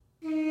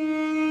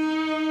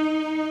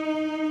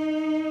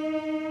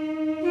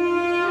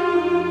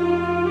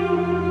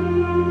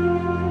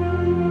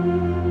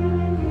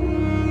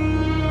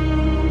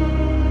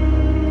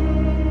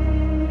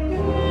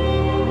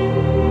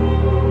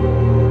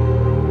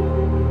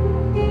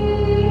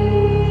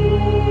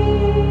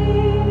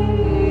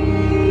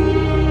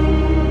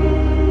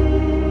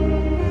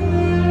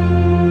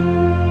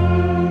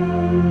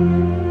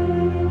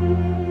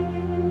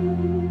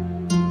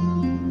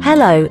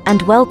Hello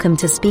and welcome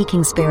to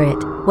Speaking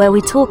Spirit, where we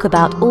talk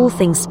about all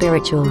things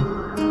spiritual.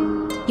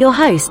 Your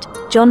host,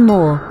 John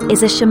Moore,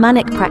 is a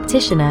shamanic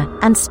practitioner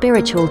and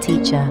spiritual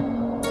teacher.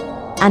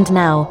 And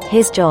now,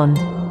 here's John.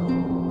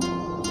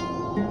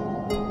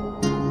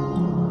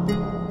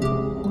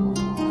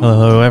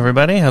 Hello,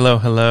 everybody.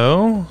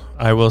 Hello.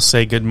 I will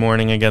say good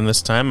morning again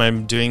this time.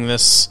 I'm doing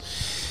this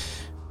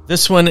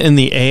one in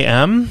the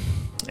AM.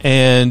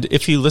 And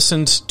if you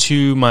listened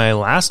to my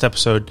last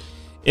episode,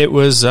 it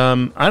was,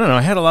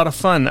 I had a lot of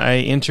fun. I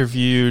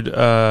interviewed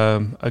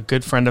a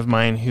good friend of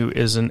mine who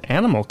is an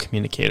animal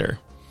communicator.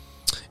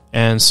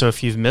 And so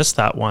if you've missed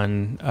that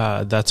one,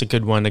 that's a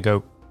good one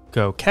to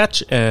go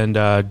catch. And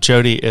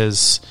Jody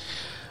is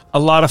a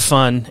lot of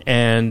fun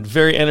and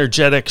very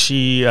energetic.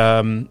 She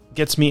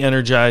gets me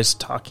energized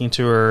talking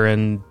to her,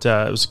 and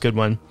it was a good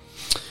one.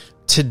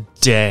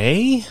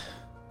 Today,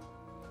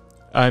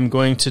 I'm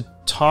going to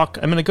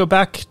go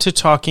back to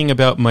talking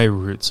about my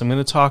roots. I'm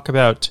going to talk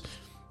about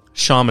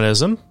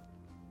shamanism,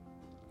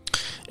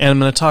 and I'm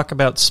going to talk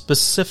about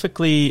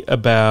specifically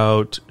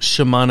about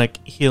shamanic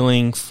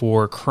healing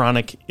for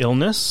chronic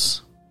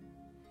illness.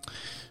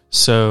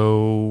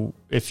 So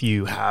if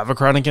you have a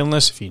chronic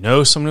illness, if you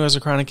know someone who has a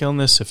chronic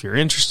illness, if you're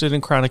interested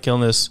in chronic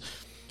illness,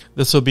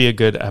 this will be a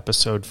good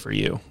episode for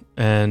you.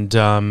 And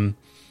I'm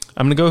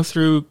going to go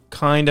through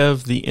kind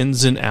of the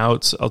ins and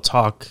outs. I'll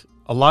talk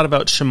a lot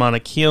about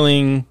shamanic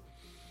healing.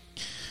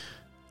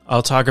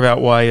 I'll talk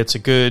about why it's a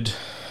good,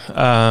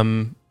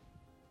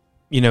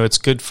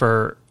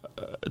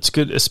 it's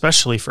good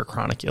especially for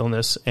chronic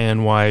illness,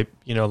 and why,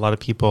 a lot of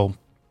people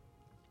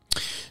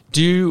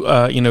do,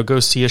 go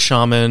see a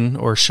shaman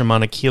or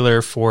shamanic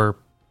healer for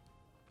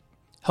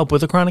help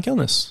with a chronic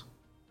illness.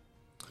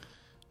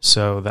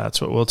 So that's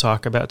what we'll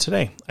talk about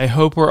today. I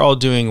hope we're all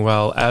doing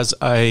well as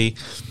I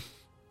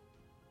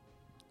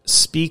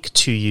speak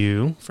to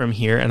you from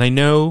here. And I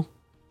know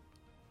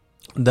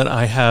that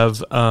I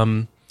have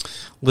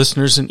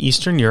listeners in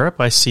Eastern Europe.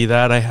 I see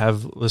that. I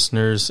have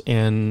listeners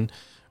in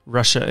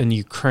Russia and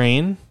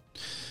Ukraine,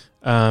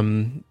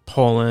 Poland,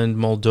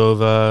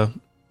 Moldova,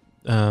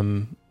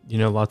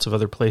 lots of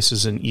other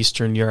places in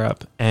Eastern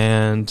Europe.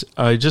 And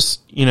I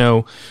just,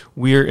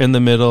 we're in the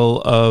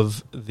middle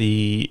of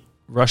the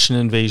Russian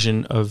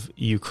invasion of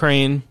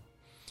Ukraine.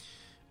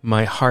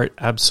 My heart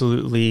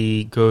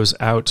absolutely goes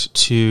out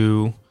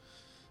to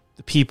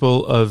the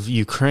people of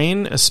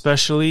Ukraine,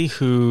 especially,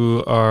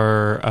 who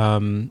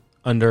are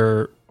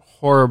under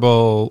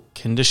horrible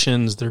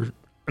conditions. They're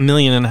 1.5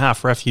 million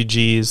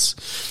refugees.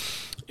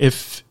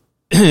 If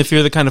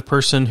you're the kind of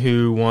person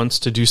who wants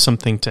to do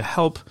something to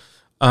help,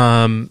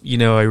 I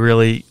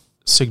really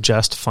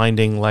suggest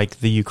finding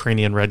like the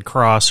Ukrainian Red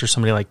Cross or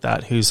somebody like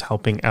that who's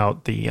helping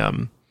out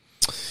the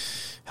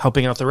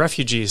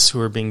refugees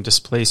who are being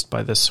displaced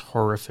by this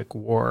horrific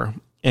war.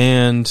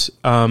 And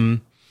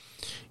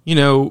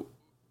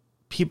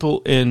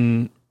people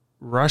in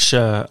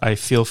Russia I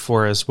feel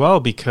for as well,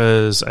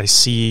 because I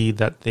see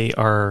that they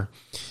are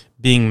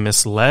being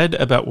misled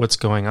about what's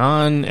going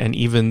on. And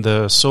even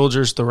the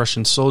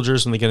Russian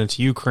soldiers, when they get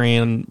into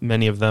Ukraine,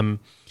 many of them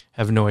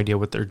have no idea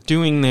what they're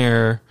doing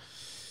there.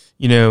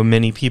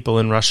 Many people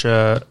in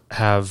Russia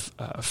have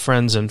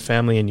friends and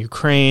family in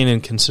Ukraine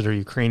and consider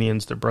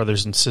Ukrainians their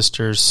brothers and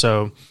sisters.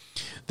 So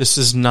this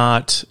is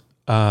not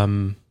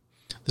a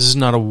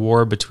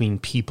war between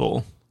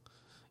people,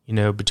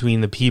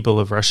 between the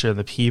people of Russia and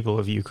the people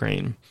of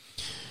Ukraine.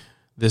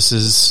 This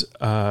is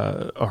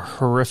a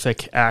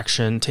horrific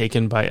action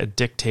taken by a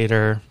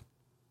dictator,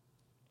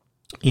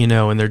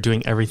 and they're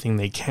doing everything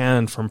they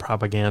can, from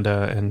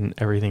propaganda and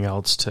everything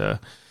else, to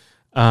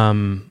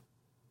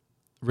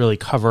really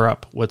cover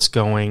up what's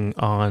going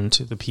on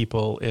to the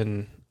people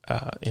in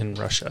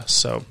Russia.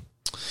 So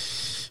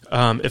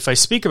if I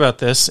speak about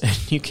this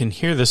and you can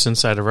hear this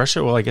inside of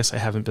Russia, well, I guess I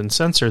haven't been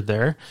censored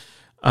there.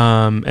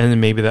 And then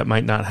maybe that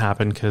might not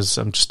happen because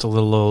I'm just a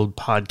little old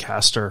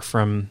podcaster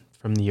from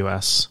the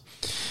U.S.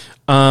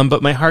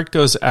 But my heart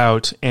goes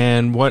out,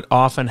 and what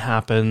often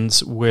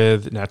happens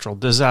with natural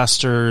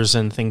disasters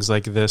and things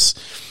like this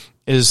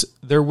is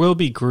there will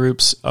be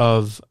groups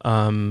of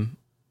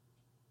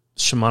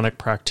shamanic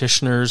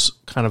practitioners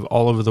kind of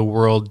all over the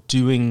world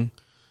doing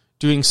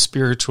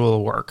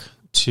spiritual work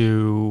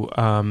to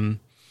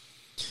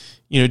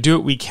do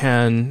what we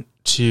can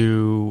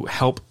to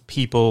help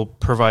people,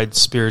 provide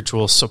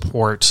spiritual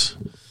support,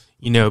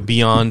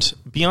 beyond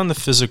the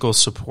physical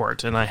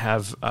support. And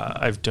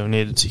I've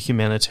donated to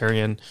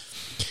humanitarian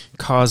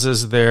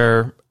causes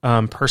there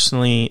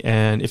personally,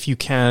 and if you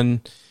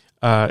can,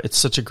 it's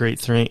such a great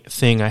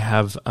thing. I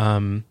have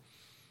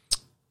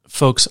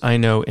folks I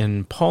know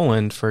in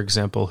Poland, for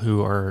example,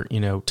 who are,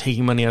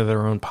 taking money out of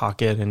their own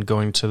pocket and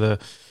going to the,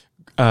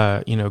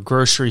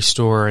 grocery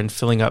store and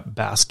filling up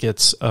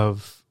baskets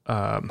of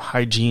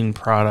hygiene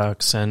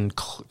products and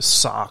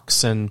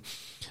socks and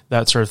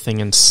that sort of thing,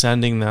 and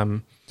sending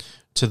them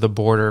to the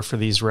border for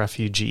these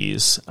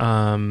refugees.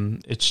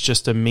 It's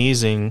just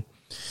amazing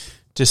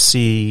to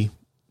see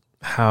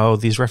how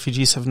these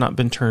refugees have not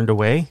been turned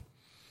away.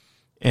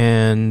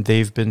 and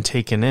they've been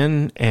taken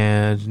in,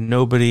 and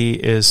nobody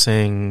is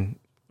saying,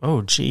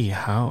 oh, gee,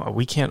 how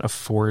we can't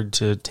afford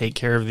to take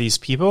care of these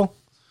people.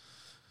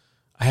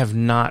 I have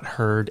not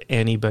heard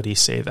anybody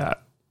say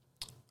that.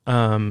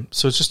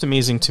 So it's just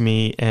amazing to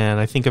me, and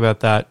I think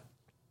about that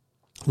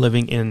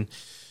living in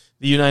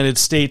the United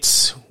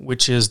States,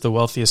 which is the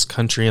wealthiest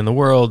country in the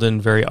world,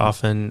 and very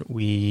often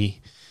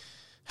we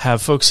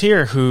have folks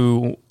here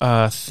who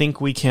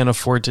think we can't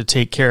afford to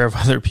take care of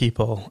other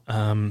people,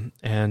 and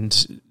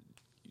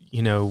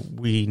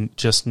we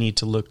just need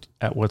to look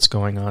at what's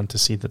going on to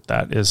see that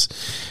that is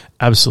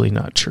absolutely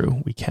not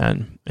true. We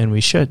can, and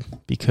we should,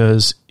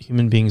 because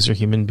human beings are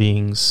human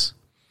beings,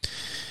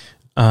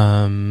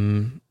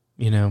 and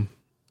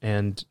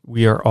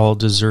we are all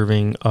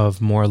deserving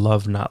of more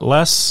love, not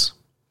less.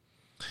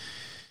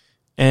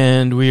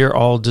 And we are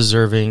all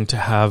deserving to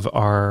have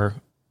our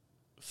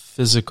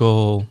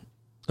physical,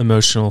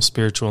 emotional,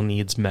 spiritual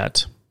needs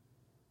met.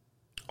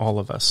 All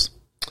of us.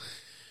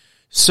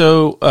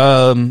 So,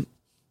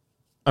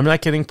 I'm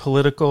not getting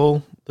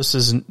political. This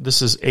is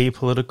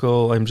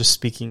apolitical. I'm just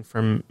speaking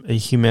from a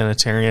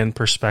humanitarian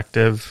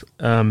perspective.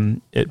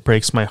 It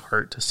breaks my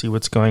heart to see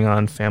what's going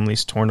on.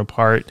 Families torn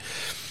apart,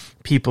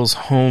 people's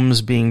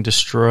homes being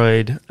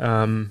destroyed.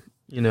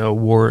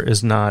 War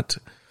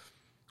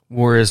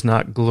is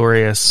not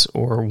glorious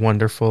or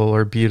wonderful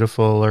or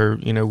beautiful, or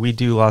we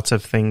do lots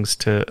of things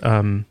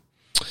to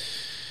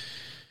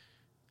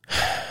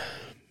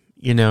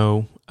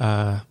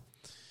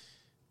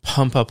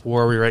pump up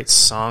war. We write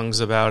songs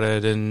about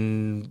it,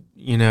 and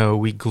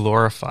we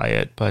glorify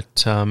it,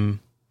 but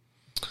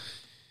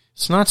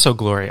it's not so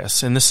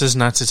glorious. And this is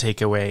not to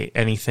take away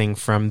anything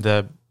from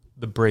the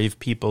brave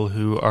people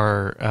who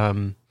are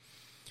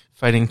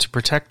fighting to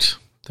protect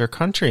their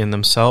country and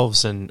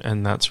themselves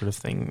and that sort of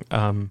thing.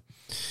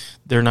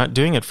 They're not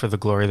doing it for the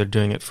glory, they're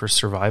doing it for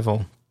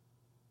survival.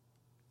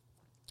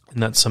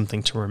 And that's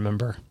something to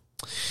remember.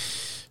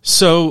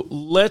 So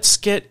let's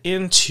talk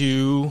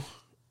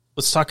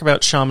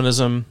about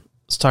shamanism.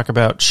 Let's talk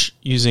about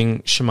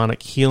using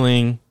shamanic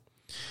healing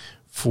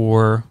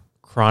for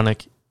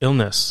chronic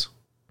illness.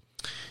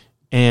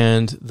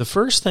 And the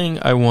first thing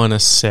I want to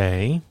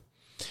say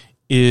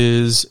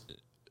is,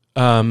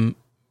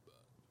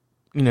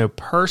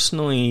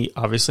 personally,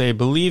 obviously, I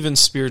believe in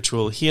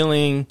spiritual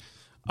healing.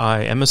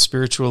 I am a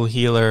spiritual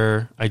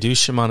healer. I do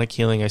shamanic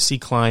healing. I see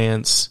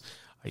clients.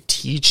 I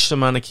teach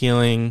shamanic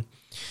healing.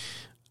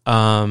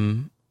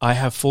 I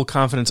have full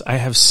confidence. I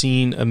have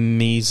seen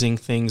amazing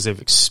things.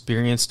 I've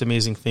experienced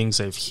amazing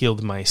things. I've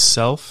healed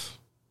myself.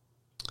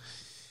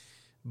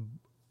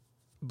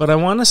 But I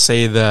want to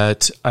say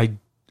that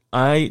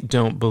I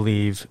don't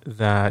believe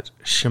that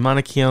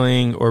shamanic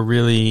healing, or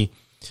really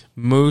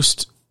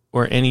most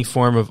or any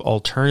form of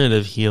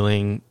alternative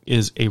healing,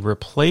 is a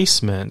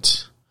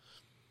replacement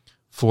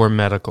for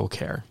medical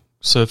care.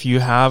 So if you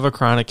have a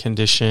chronic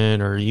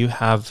condition, or you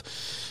have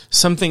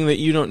something that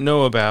you don't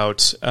know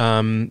about,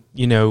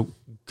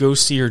 go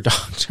see your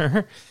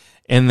doctor,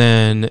 and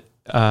then,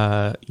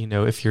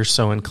 if you're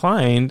so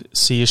inclined,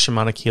 see a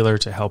shamanic healer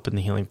to help in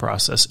the healing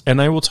process.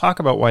 And I will talk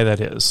about why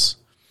that is.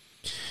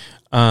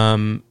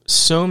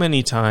 So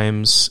many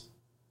times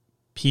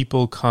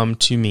people come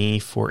to me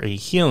for a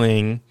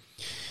healing,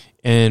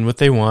 and what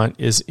they want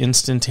is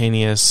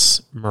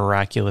instantaneous,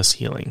 miraculous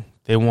healing.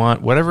 They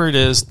want whatever it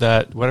is,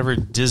 whatever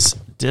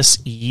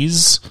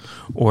dis-ease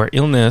or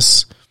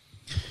illness,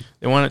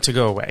 they want it to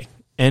go away.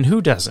 And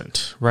who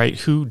doesn't, right?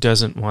 Who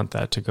doesn't want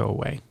that to go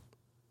away?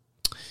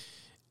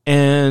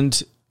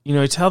 And,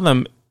 I tell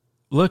them,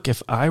 look,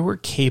 if I were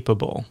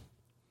capable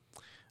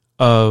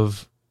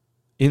of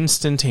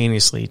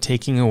instantaneously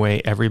taking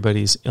away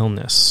everybody's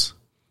illness,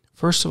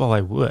 first of all, I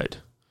would.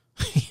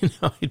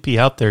 I'd be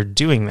out there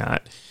doing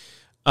that.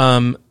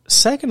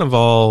 Second of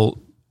all,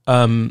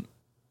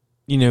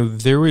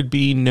 there would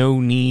be no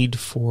need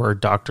for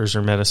doctors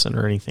or medicine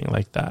or anything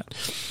like that.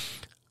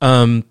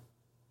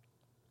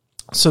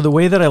 So the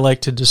way that I like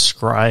to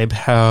describe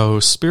how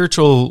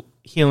spiritual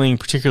healing,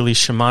 particularly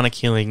shamanic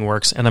healing,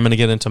 works, and I'm going to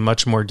get into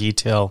much more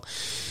detail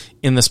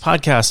in this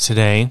podcast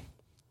today,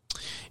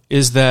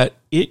 is that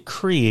it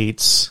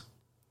creates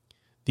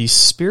these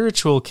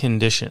spiritual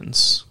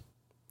conditions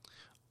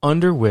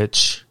under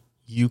which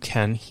you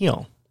can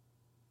heal,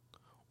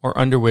 or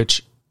under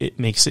which it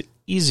makes it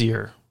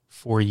easier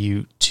for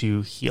you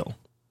to heal.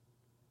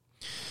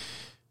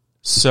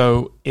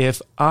 So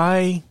if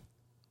I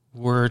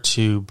were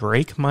to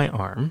break my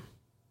arm,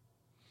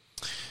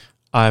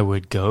 I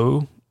would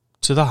go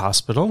to the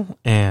hospital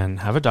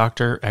and have a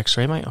doctor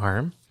x-ray my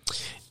arm,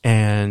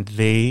 and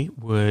they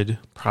would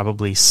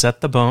probably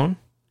set the bone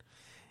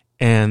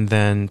and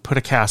then put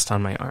a cast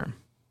on my arm.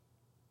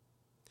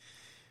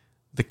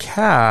 The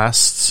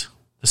cast,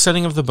 the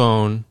setting of the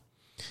bone,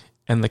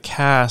 and the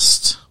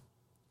cast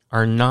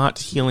are not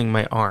healing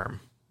my arm.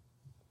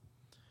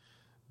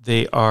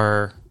 They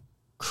are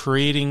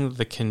creating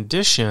the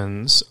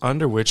conditions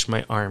under which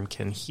my arm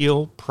can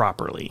heal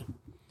properly.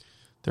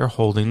 They're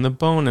holding the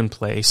bone in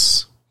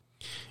place,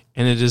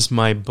 and it is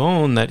my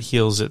bone that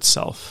heals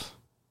itself.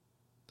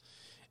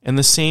 And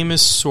the same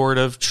is sort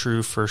of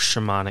true for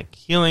shamanic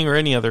healing or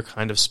any other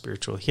kind of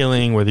spiritual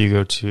healing, whether you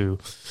go to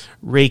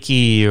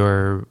Reiki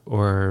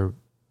or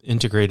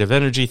integrative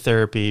energy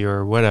therapy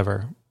or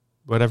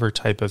whatever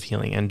type of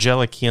healing,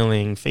 angelic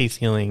healing, faith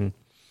healing.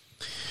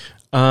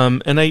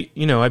 And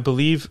I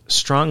believe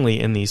strongly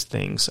in these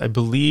things. I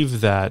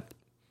believe that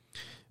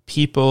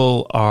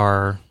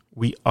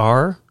we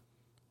are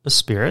a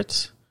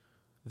spirit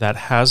that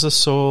has a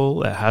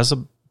soul, that has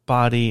a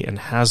body, and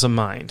has a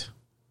mind.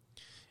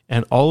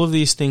 And all of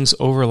these things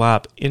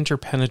overlap,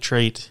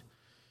 interpenetrate,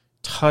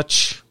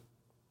 touch,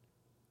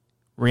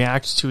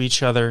 react to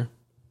each other.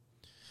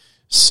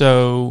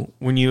 So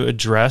when you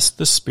address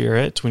the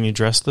spirit, when you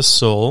address the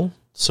soul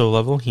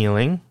level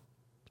healing,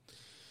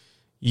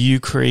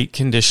 you create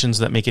conditions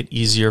that make it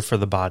easier for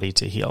the body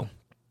to heal.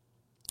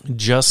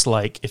 Just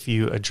like if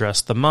you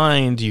address the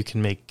mind, you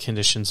can make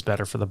conditions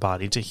better for the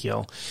body to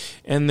heal.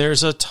 And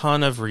there's a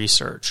ton of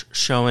research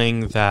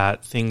showing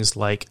that things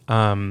like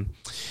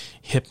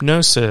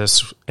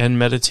hypnosis and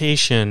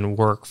meditation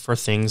work for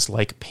things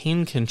like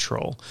pain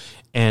control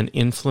and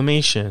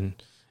inflammation,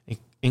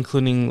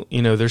 including,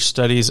 there's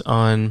studies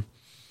on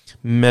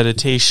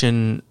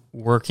meditation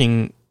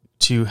working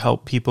to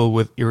help people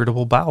with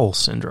irritable bowel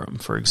syndrome,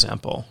 for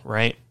example,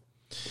 right?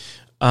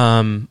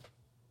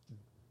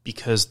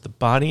 Because the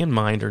body and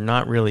mind are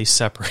not really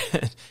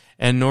separate,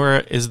 and nor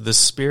is the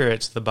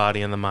spirit, the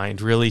body, and the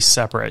mind really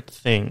separate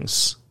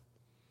things.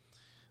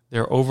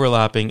 They're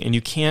overlapping, and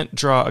you can't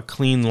draw a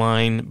clean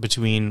line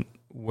between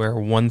where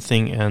one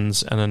thing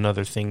ends and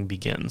another thing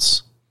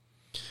begins.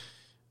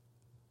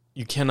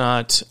 You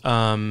cannot,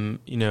 a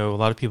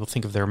lot of people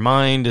think of their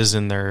mind as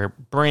in their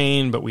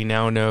brain, but we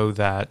now know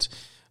that,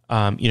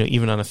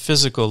 even on a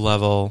physical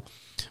level,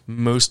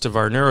 most of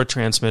our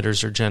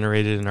neurotransmitters are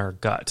generated in our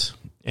gut.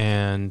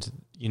 And,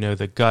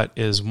 the gut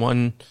is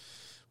one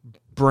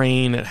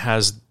brain. It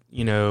has,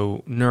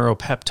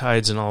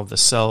 neuropeptides in all of the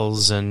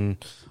cells, and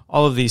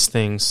all of these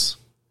things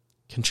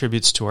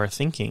contributes to our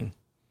thinking.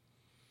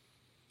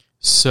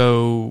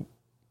 So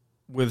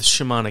with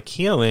shamanic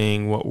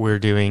healing, what we're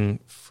doing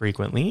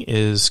frequently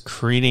is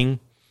creating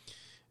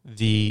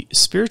the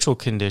spiritual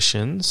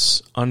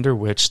conditions under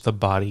which the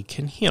body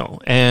can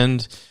heal.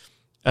 And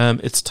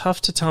it's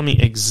tough to tell me,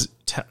 it's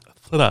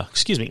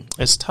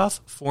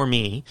tough for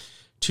me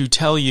to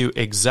tell you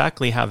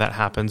exactly how that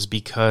happens,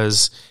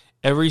 because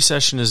every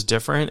session is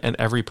different and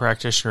every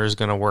practitioner is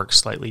going to work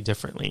slightly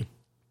differently.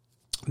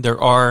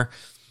 There are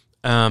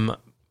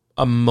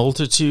a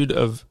multitude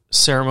of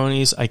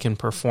ceremonies I can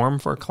perform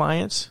for a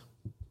client,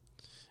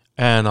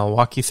 and I'll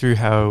walk you through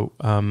how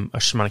a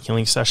shamanic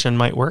healing session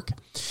might work.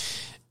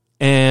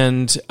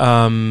 And,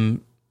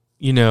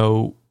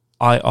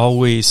 I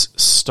always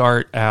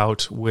start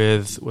out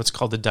with what's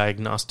called the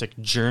diagnostic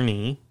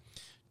journey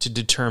to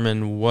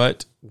determine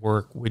what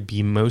work would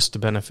be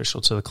most beneficial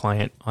to the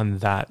client on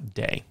that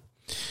day.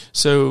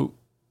 So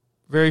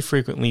very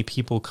frequently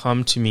people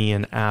come to me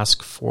and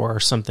ask for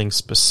something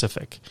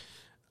specific,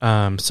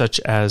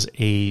 such as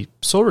a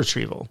soul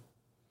retrieval.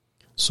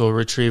 Soul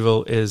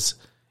retrieval is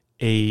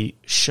a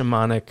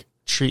shamanic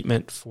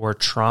treatment for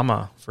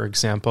trauma, for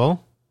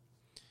example.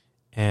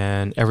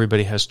 And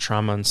everybody has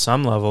trauma on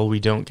some level. We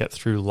don't get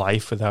through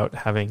life without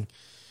having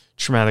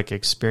traumatic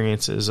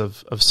experiences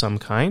of some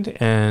kind.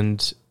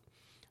 And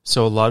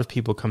so a lot of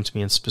people come to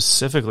me and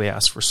specifically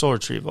ask for soul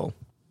retrieval.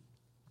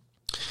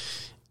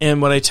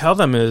 And what I tell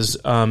them is,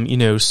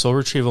 soul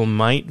retrieval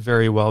might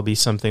very well be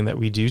something that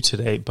we do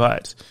today,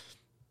 but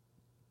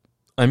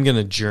I'm going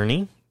to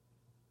journey,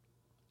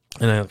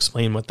 and I'll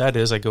explain what that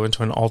is. I go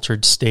into an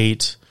altered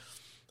state.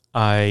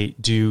 I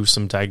do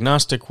some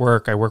diagnostic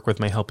work. I work with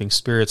my helping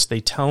spirits. They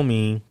tell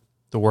me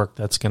the work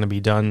that's going to be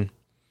done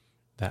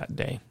that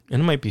day,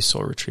 and it might be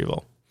soul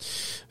retrieval.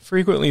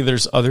 Frequently,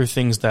 there's other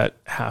things that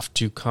have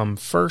to come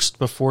first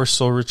before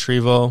soul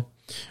retrieval.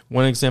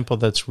 One example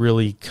that's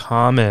really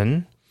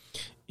common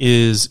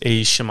is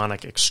a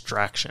shamanic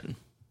extraction.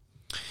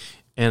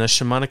 And a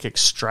shamanic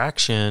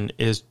extraction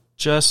is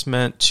just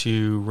meant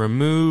to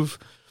remove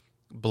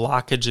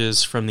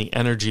blockages from the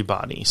energy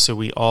body. So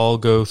we all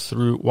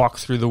walk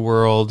through the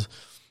world,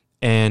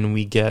 and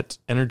we get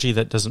energy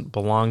that doesn't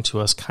belong to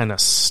us kind of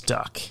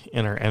stuck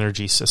in our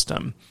energy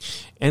system.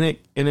 And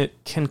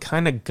it can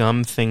kind of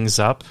gum things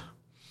up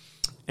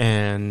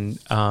and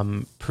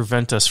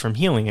prevent us from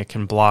healing. It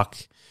can block,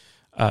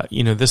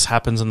 this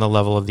happens on the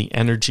level of the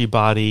energy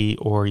body,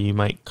 or you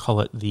might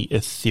call it the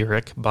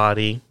etheric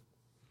body.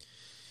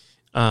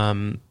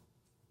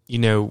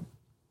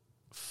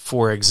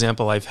 For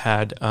example, I've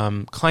had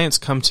clients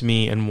come to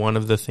me, and one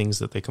of the things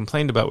that they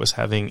complained about was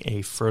having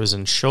a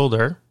frozen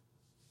shoulder.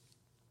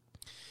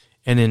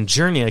 And in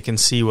Journey, I can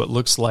see what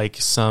looks like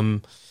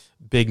some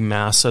big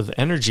mass of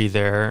energy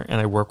there, and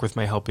I work with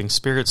my helping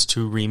spirits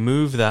to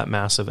remove that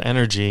mass of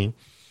energy.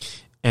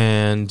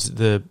 And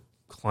the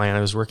client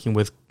I was working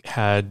with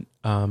had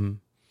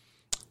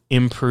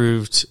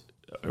improved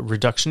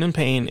reduction in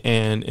pain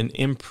and an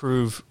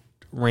improved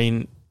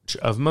range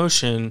of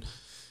motion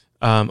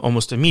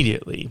almost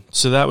immediately.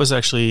 So that was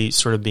actually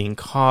sort of being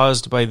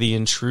caused by the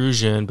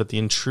intrusion, but the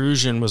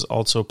intrusion was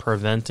also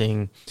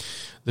preventing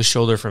the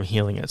shoulder from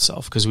healing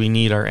itself, because we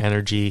need our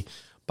energy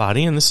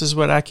body, and this is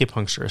what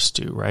acupuncturists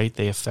do, right?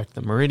 They affect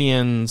the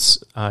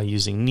meridians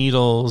using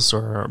needles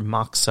or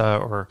moxa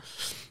or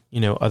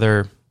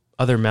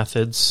other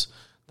methods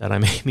that I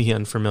may be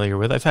unfamiliar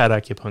with. I've had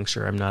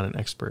acupuncture. I'm not an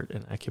expert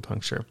in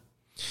acupuncture.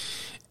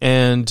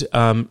 And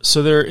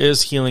so there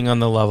is healing on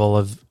the level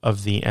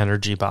of the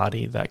energy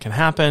body that can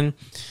happen,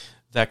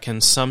 that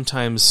can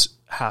sometimes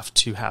have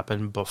to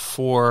happen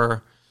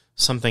before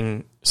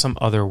some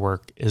other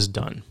work is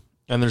done.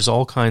 And there's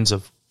all kinds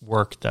of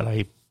work that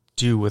I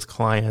do with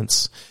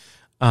clients,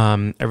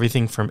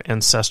 everything from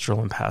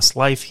ancestral and past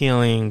life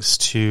healings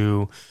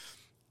to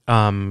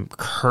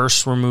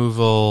curse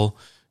removal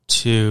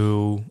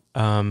to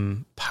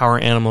power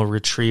animal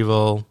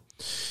retrieval.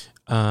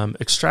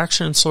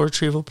 Extraction and soul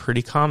retrieval,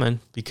 pretty common,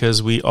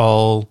 because we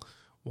all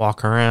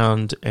walk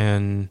around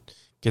and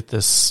get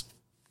this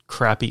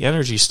crappy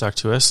energy stuck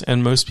to us,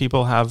 and most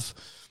people have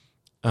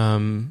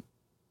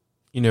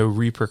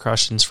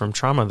repercussions from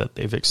trauma that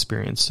they've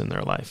experienced in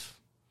their life.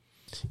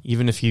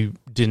 Even if you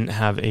didn't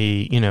have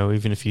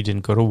even if you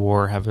didn't go to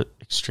war, have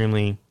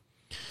extremely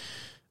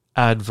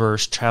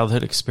adverse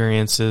childhood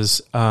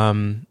experiences,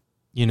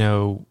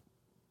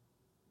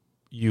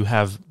 you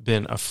have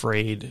been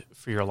afraid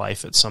for your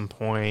life at some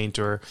point,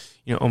 or,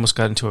 almost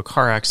got into a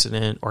car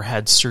accident or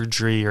had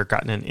surgery or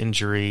gotten an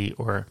injury,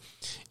 or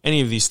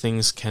any of these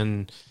things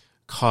can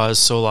cause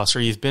soul loss,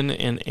 or you've been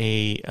in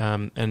a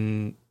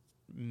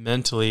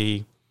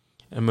mentally,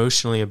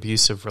 emotionally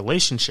abusive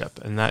relationship,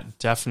 and that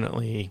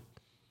definitely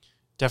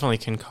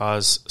can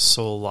cause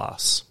soul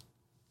loss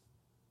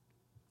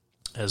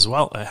as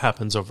well. It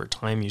happens over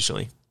time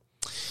usually.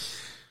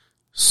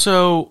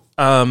 So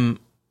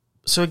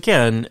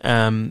again,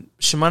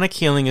 shamanic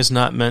healing is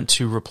not meant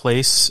to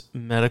replace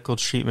medical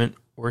treatment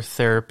or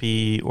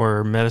therapy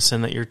or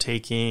medicine that you're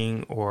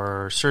taking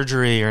or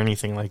surgery or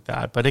anything like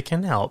that, but it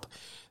can help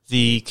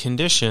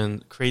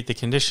create the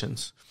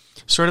conditions.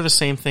 Sort of the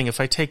same thing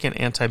if I take an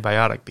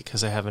antibiotic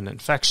because I have an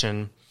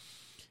infection.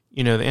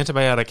 The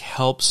antibiotic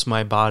helps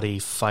my body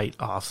fight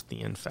off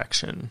the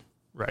infection,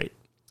 right?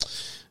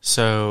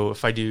 So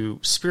if I do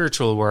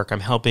spiritual work, I'm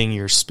helping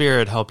your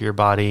spirit help your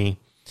body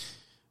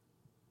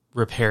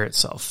repair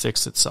itself,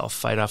 fix itself,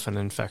 fight off an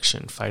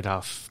infection, fight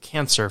off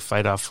cancer,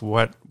 fight off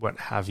what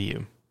have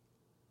you.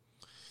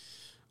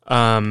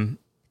 And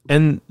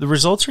the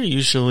results are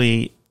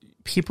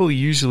people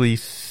usually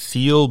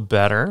feel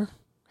better,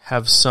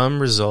 have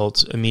some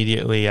results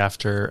immediately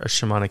after a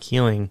shamanic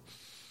healing.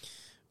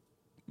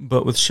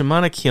 But with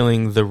shamanic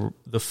healing,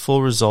 the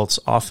full results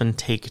often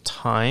take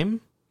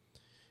time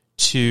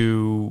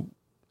to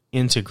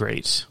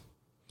integrate.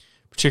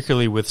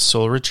 Particularly with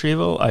soul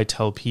retrieval, I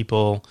tell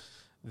people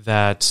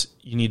that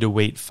you need to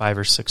wait 5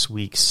 or 6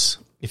 weeks.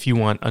 If you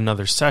want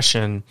another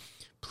session,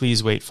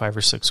 please wait 5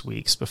 or 6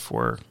 weeks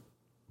before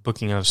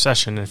booking another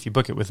session. And if you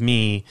book it with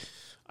me,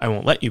 I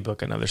won't let you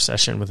book another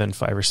session within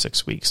 5 or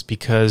 6 weeks,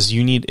 because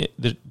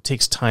it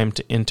takes time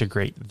to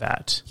integrate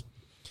that.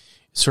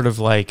 Sort of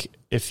like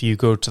if you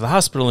go to the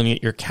hospital and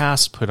get your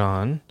cast put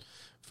on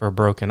for a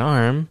broken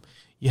arm,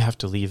 you have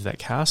to leave that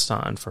cast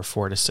on for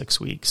 4 to 6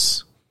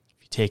 weeks.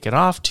 If you take it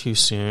off too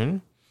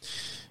soon,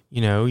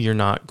 you're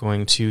not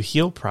going to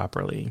heal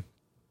properly.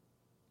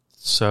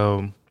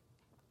 So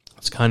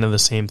it's kind of the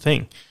same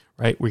thing,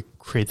 right? We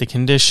create the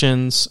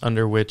conditions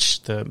under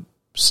which the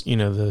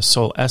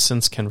soul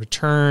essence can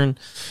return.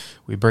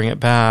 We bring it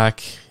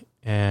back,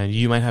 and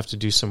you might have to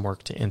do some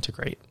work to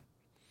integrate.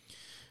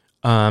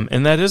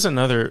 And that is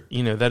another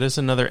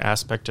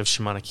aspect of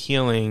shamanic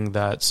healing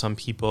that some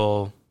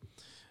people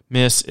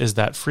miss, is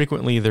that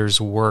frequently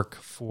there's work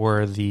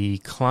for the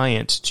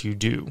client to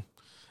do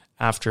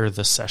after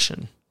the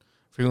session.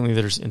 Frequently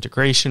there's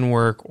integration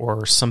work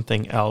or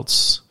something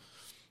else.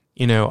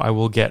 I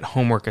will get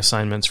homework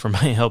assignments from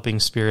my helping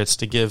spirits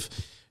to give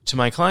to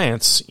my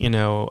clients. You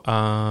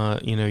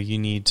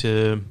need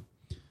to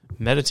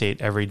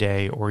meditate every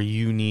day, or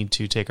you need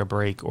to take a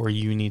break, or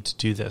you need to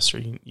do this, or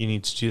you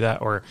need to do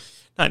that, or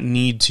not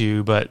need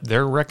to, but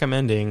they're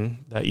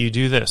recommending that you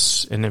do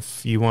this. And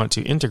if you want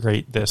to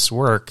integrate this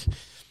work,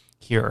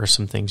 here are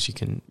some things you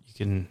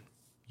can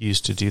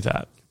use to do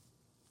that.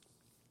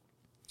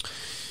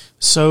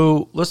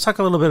 So let's talk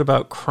a little bit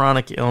about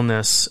chronic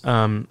illness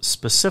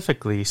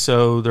specifically.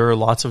 So there are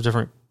lots of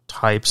different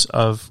types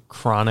of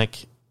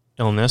chronic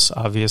illness,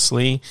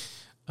 obviously.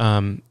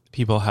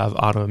 People have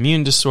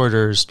autoimmune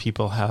disorders,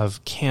 people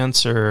have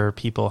cancer,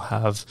 people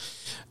have,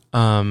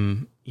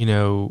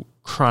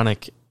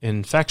 chronic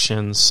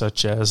infections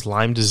such as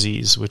Lyme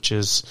disease, which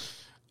is,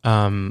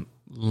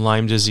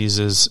 Lyme disease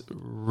is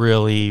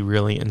really,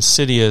 really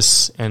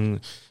insidious and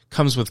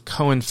comes with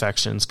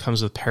co-infections,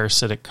 comes with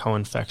parasitic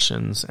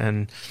co-infections,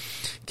 and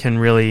can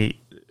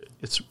really,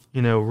 it's,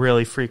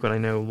 really frequent. I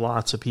know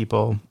lots of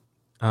people,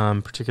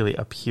 particularly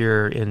up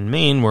here in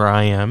Maine where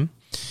I am,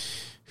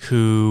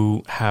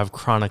 who have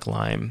chronic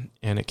Lyme,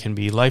 and it can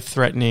be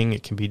life-threatening,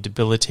 it can be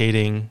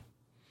debilitating,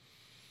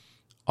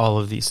 all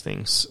of these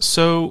things.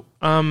 So,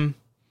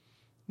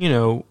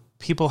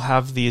 people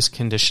have these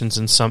conditions,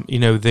 and some,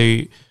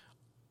 they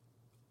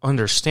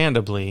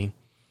understandably,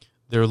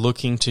 they're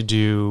looking to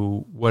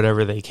do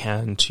whatever they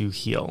can to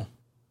heal,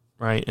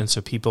 right? And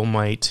so people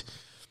might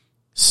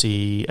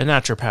see a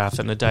naturopath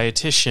and a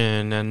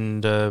dietitian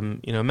and,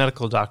 a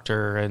medical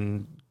doctor,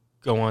 and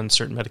go on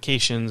certain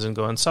medications and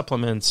go on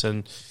supplements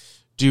and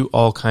do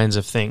all kinds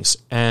of things.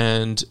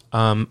 And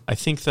I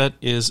think that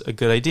is a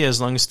good idea as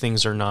long as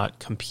things are not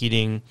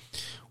competing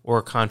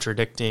or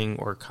contradicting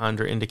or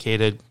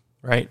contraindicated,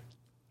 right?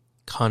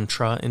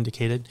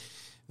 Contraindicated.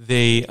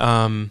 They,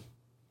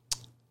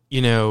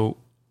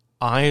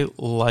 I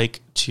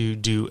like to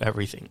do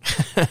everything.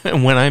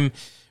 when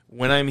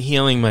I'm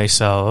healing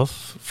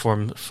myself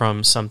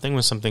from something,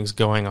 when something's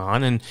going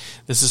on, and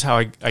this is how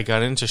I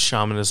got into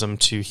shamanism,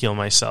 to heal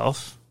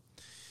myself.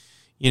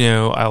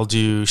 I'll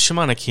do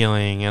shamanic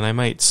healing, and I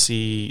might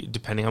see,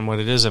 depending on what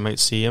it is, I might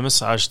see a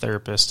massage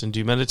therapist and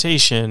do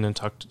meditation and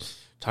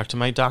talk to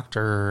my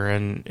doctor,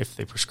 and if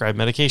they prescribe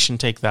medication,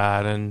 take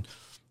that, and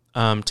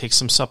take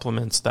some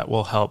supplements that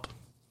will help,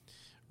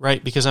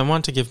 right? Because I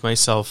want to give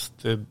myself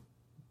the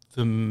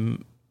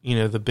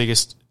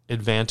biggest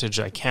advantage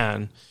I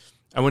can.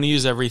 I want to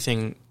use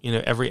everything,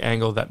 every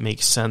angle that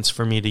makes sense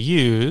for me to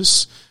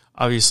use,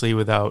 obviously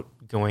without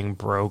going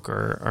broke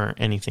or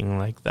anything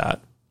like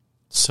that.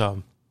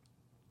 So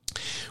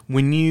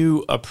when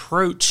you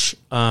approach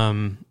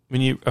a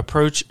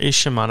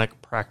shamanic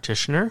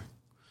practitioner,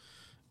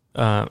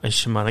 a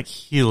shamanic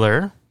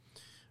healer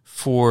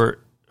for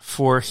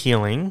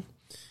healing,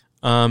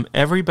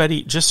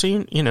 everybody, just so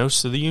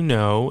so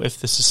that if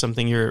this is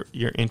something you're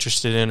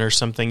interested in or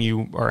something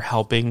you are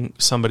helping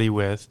somebody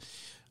with,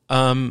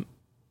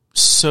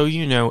 so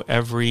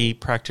every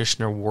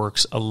practitioner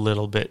works a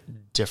little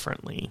bit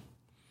differently.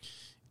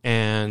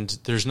 And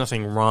there's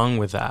nothing wrong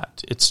with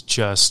that. It's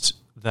just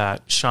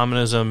that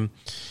shamanism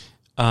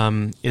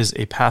is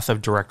a path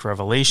of direct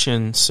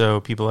revelation, so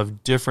people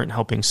have different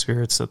helping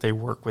spirits that they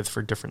work with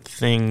for different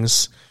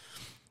things.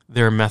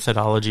 Their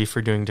methodology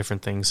for doing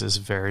different things is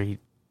very,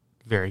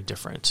 very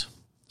different.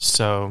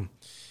 So,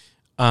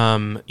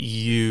 so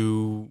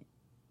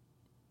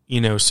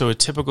a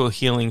typical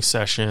healing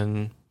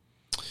session,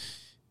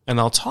 and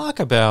I'll talk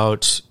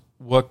about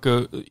what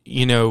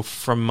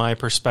from my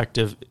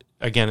perspective.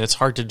 Again, it's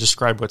hard to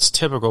describe what's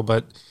typical,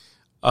 but,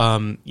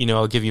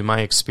 I'll give you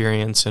my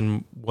experience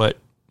and what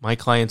my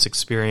clients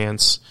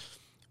experience,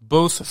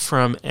 both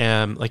from,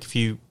 if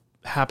you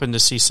happen to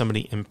see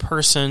somebody in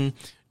person.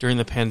 During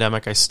the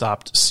pandemic, I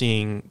stopped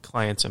seeing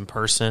clients in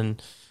person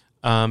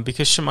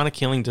because shamanic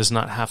healing does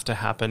not have to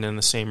happen in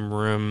the same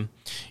room.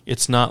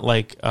 It's not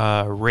like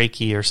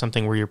Reiki or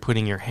something where you're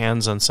putting your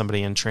hands on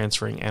somebody and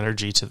transferring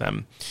energy to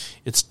them.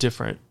 It's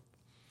different.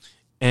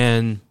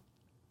 And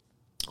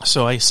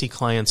so I see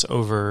clients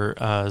over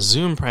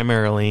Zoom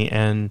primarily,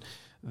 and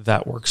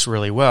that works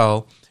really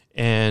well.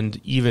 And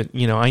even,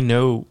 I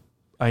know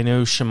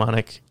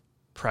shamanic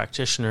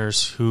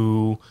practitioners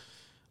who,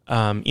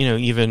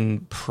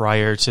 even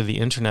prior to the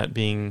internet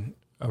being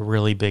a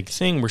really big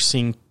thing,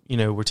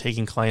 we're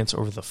taking clients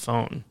over the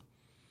phone.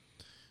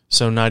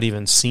 So not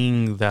even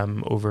seeing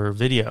them over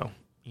video,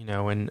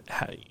 and,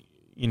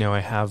 I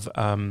have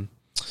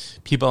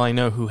people I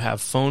know who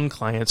have phone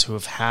clients, who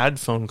have had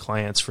phone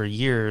clients for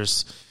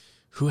years,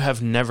 who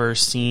have never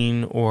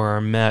seen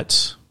or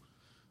met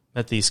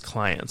these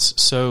clients.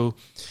 So,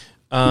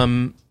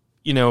 a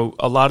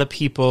lot of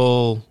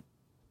people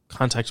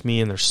contact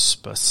me and they're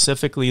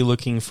specifically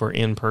looking for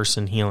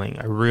in-person healing.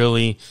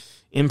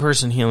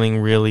 In-person healing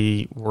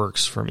really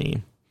works for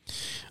me.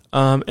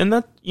 And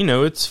that,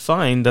 it's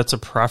fine. That's a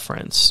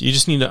preference. You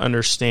just need to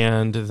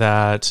understand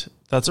that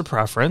that's a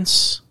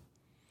preference.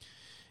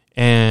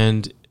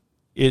 And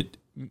it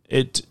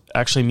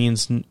actually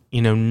means,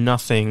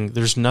 nothing.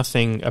 There's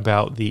nothing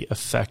about the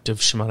effect of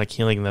shamanic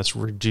healing that's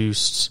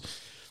reduced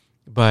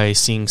by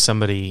seeing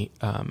somebody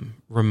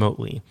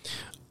remotely.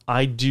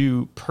 I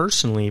do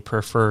personally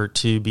prefer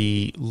to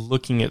be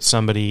looking at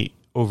somebody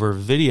over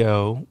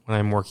video when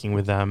I'm working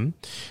with them,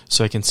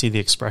 so I can see the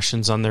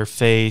expressions on their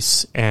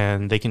face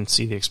and they can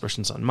see the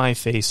expressions on my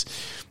face,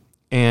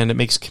 and it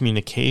makes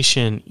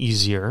communication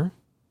easier.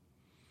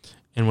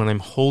 And when I'm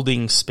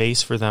holding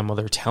space for them while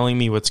they're telling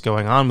me what's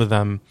going on with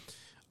them,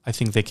 I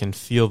think they can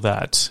feel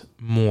that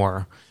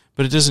more.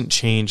 But it doesn't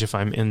change if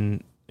I'm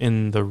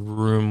in the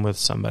room with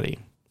somebody.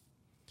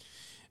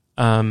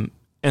 And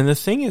the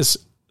thing is,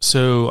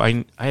 so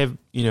I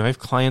have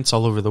clients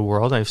all over the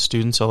world. I have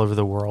students all over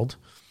the world.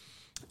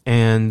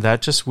 And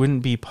that just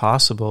wouldn't be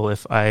possible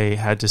if I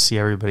had to see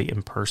everybody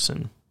in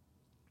person.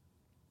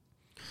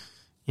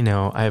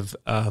 I have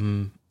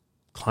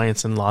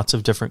clients in lots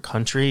of different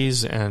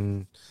countries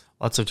and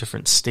lots of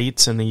different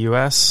states in the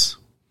U.S.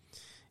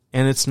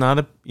 And it's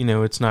not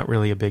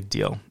really a big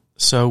deal.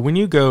 So when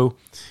you go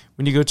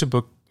to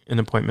book an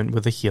appointment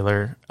with a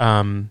healer,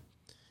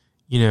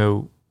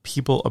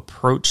 people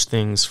approach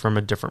things from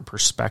a different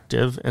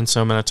perspective. And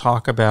so I'm going to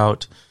talk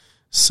about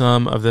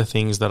some of the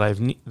things that I've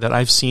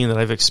seen, that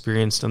I've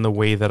experienced, and the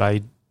way that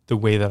I the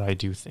way that I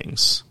do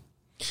things.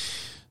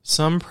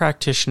 Some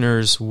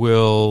practitioners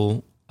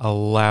will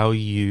allow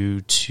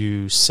you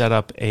to set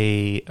up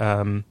a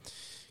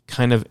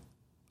kind of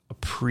a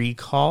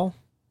pre-call.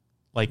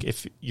 Like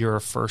if you're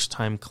a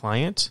first-time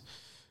client,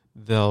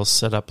 they'll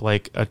set up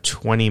like a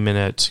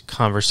 20-minute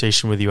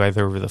conversation with you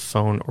either over the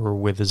phone or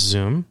with a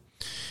Zoom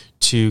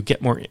to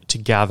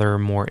gather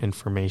more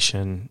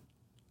information,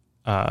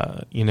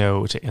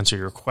 to answer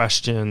your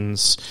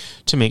questions,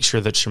 to make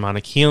sure that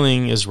shamanic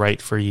healing is right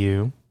for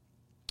you.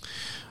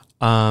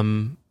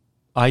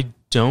 I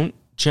don't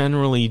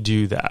generally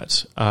do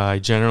that. I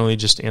generally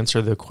just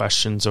answer the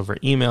questions over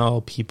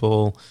email.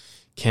 People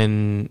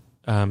can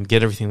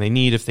get everything they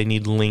need if they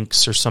need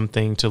links or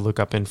something to look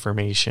up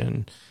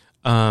information.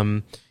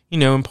 And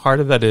part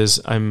of that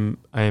is I'm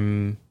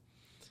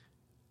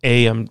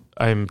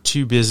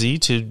too busy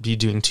to be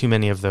doing too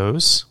many of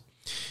those.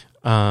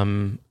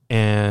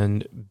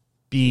 And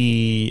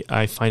B,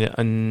 I find it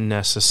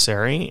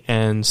unnecessary.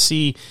 And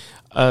C,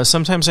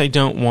 sometimes I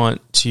don't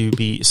want too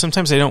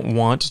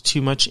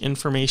much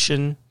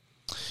information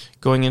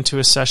going into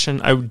a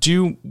session.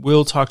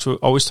 Always talk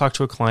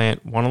to a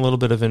client, want a little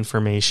bit of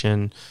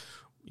information.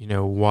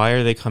 Why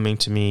are they coming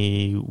to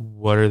me?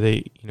 What are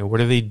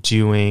they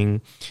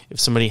doing?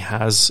 If somebody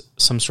has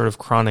some sort of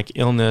chronic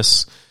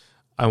illness,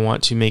 I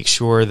want to make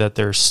sure that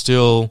they're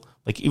still,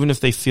 even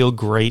if they feel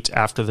great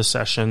after the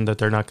session, that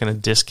they're not going to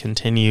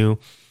discontinue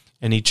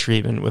any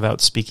treatment without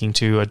speaking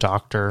to a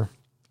doctor.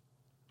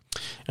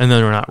 And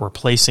then we're not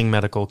replacing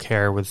medical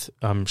care with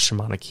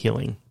shamanic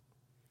healing.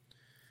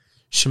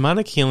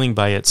 Shamanic healing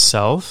by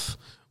itself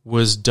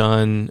was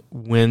done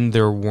when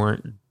there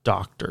weren't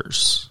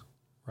doctors,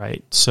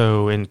 right?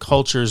 So in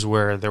cultures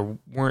where there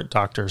weren't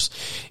doctors,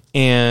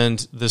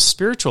 and the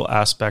spiritual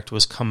aspect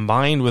was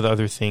combined with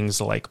other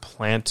things like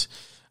plant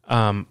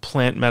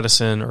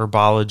medicine,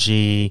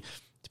 herbology,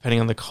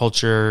 depending on the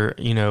culture,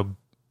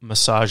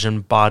 massage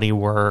and body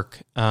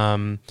work,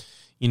 long-term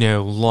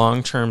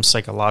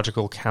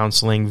psychological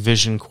counseling,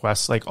 vision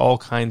quests, like all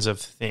kinds of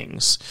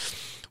things.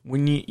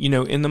 When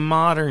in the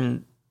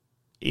modern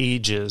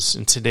ages,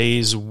 in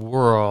today's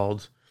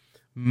world,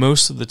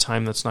 most of the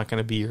time that's not going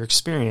to be your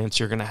experience.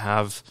 You're going to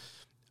have,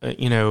 a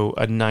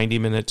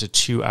 90-minute to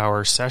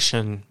 2-hour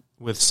session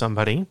with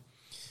somebody.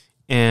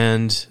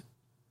 And,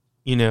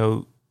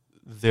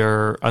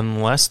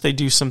 unless they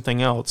do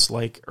something else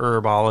like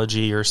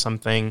herbology or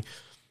something,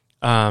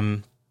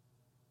 and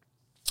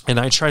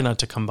I try not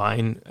to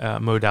combine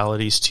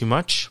modalities too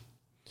much.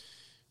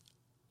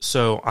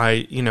 So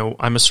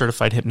I'm a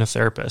certified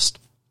hypnotherapist.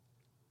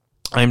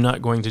 I'm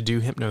not going to do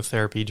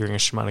hypnotherapy during a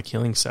shamanic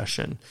healing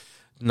session.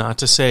 Not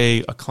to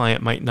say a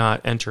client might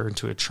not enter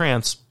into a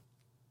trance,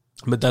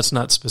 but that's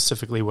not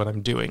specifically what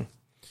I'm doing.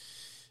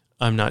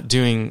 I'm not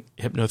doing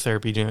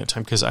hypnotherapy during that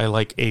time because I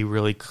like a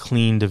really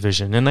clean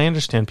division. And I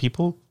understand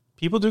people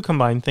do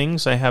combine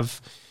things. I have,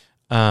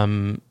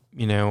 I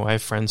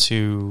have friends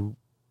who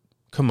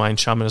combine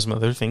shamanism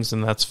with other things,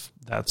 and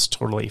that's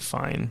totally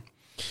fine.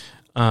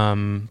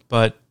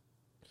 But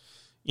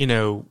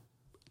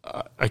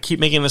I keep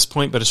making this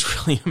point, but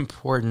it's really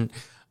important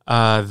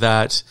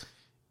that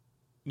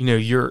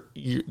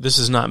this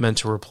is not meant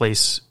to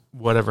replace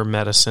whatever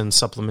medicine,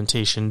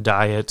 supplementation,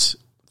 diet,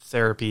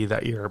 therapy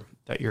that you're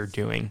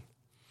doing.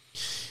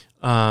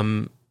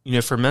 For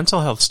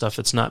mental health stuff,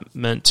 it's not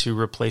meant to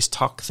replace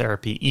talk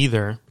therapy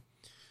either.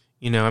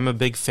 I'm a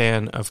big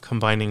fan of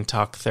combining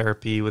talk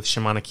therapy with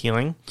shamanic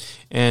healing.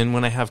 And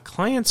when I have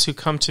clients who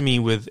come to me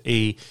with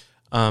a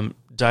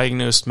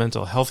diagnosed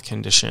mental health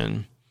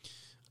condition,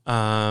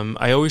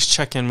 I always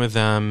check in with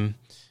them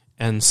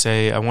and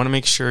say, I want to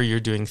make sure you're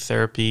doing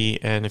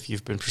therapy, and if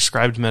you've been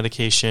prescribed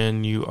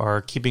medication, you are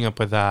keeping up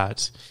with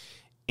that.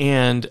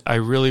 And I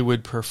really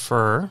would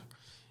prefer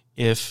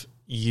if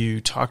you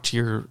talk to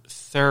your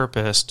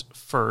therapist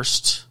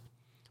first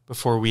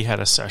before we had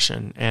a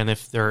session. And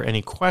if there are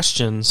any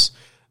questions,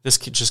 this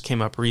just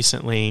came up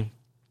recently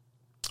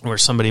where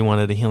somebody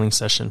wanted a healing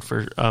session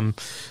for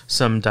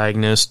some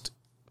diagnosed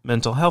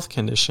mental health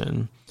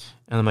condition.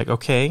 And I'm like,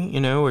 okay,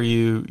 are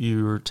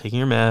you're taking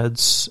your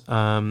meds,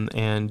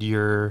 and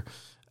you're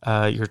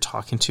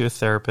talking to a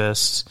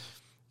therapist,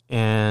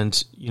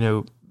 and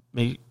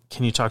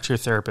can you talk to your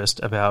therapist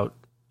about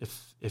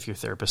if your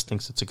therapist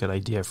thinks it's a good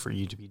idea for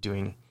you to be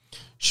doing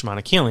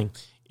shamanic healing?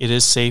 It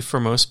is safe for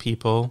most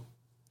people.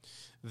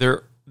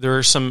 There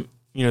are some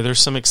there's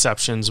some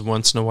exceptions.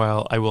 Once in a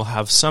while, I will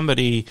have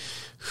somebody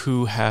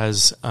who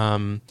has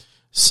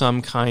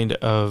some kind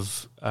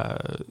of,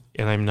 and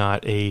I'm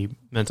not a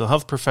mental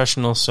health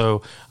professional,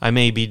 so I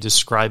may be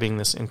describing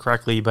this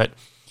incorrectly, but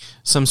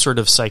some sort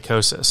of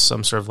psychosis,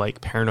 some sort of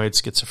like paranoid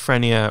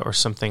schizophrenia or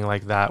something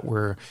like that,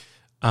 where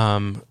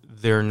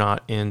they're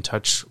not in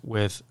touch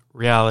with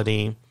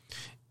reality.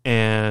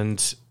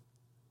 And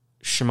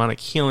shamanic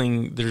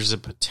healing, there's a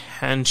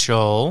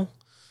potential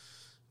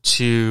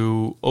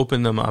to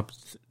open them up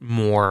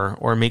more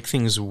or make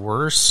things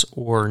worse,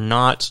 or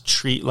not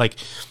treat, like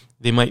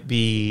they might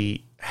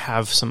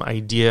have some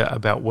idea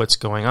about what's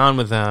going on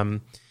with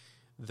them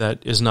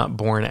that is not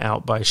borne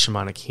out by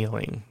shamanic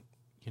healing.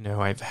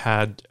 I've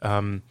had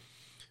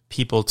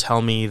people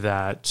tell me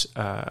that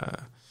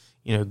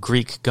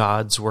Greek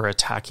gods were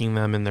attacking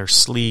them in their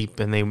sleep,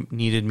 and they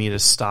needed me to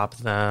stop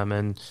them,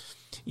 and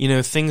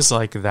things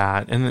like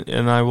that.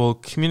 And I will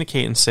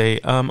communicate and say,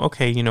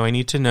 okay, I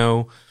need to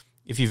know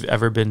if you've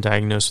ever been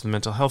diagnosed with a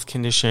mental health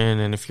condition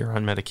and if you're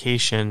on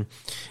medication.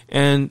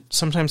 And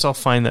sometimes I'll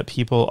find that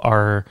people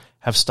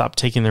have stopped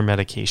taking their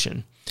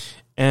medication.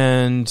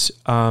 And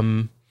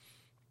on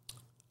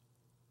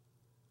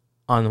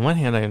the one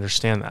hand, I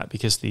understand that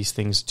because these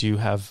things do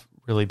have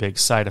really big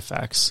side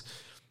effects.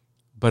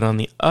 But on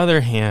the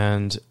other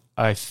hand,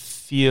 I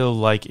feel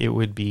like it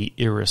would be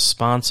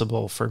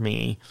irresponsible for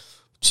me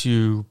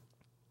to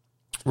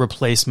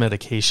replace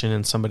medication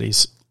in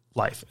somebody's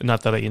life.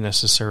 Not that I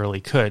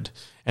necessarily could,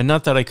 and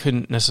not that I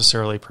couldn't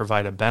necessarily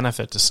provide a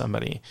benefit to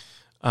somebody.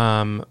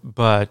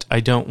 But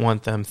I don't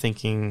want them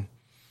thinking,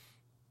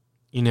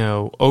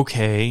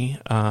 okay,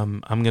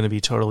 I'm going to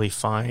be totally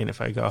fine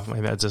if I go off my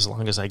meds as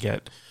long as I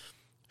get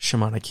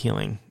shamanic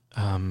healing.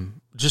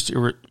 Just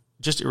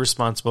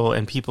irresponsible,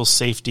 and people's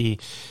safety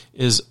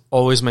is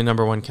always my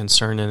number one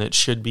concern, and it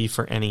should be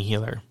for any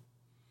healer.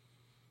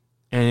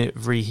 And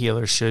every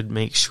healer should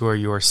make sure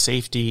your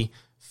safety,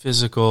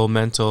 physical,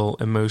 mental,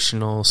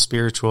 emotional,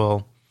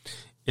 spiritual,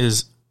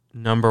 is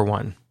number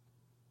one.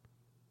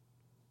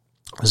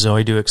 So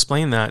I do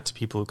explain that to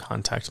people who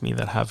contact me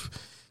that have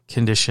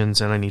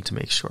conditions, and I need to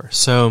make sure.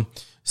 So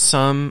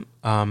some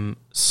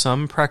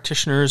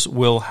practitioners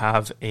will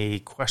have a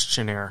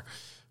questionnaire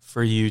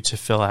for you to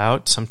fill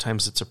out.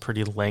 Sometimes it's a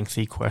pretty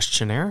lengthy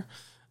questionnaire.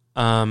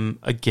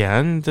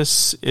 Again,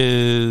 this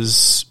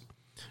is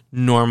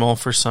normal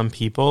for some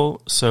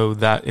people, so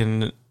that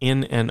in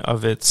and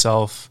of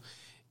itself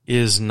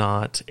is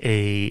not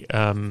a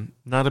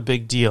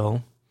big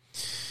deal,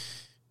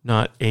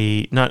 not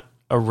a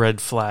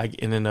red flag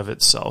in and of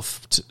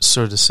itself,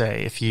 so to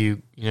say. If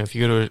you go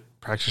to a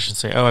practitioner and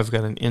say, "Oh, I've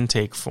got an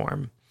intake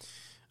form,"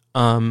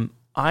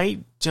 I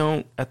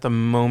don't at the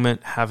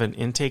moment have an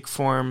intake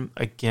form.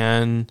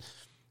 Again,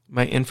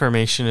 my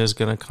information is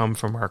going to come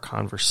from our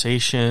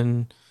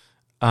conversation.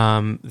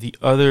 The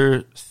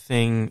other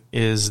thing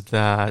is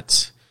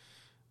that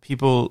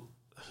people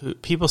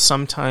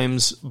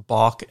sometimes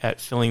balk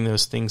at filling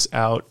those things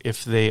out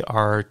if they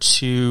are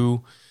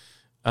too.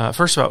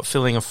 First of all,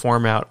 filling a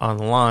form out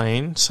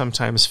online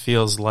sometimes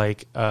feels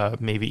like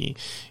maybe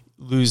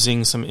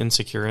losing some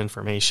insecure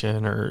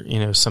information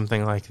or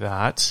something like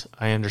that.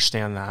 I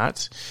understand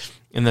that,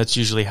 and that's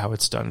usually how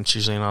it's done. It's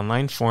usually an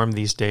online form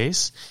these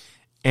days,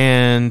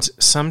 and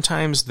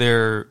sometimes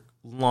they're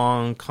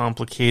long,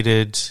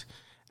 complicated,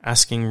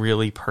 asking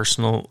really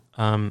personal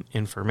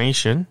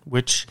information,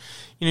 which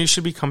you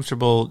should be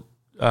comfortable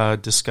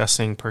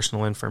discussing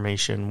personal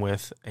information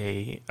with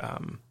a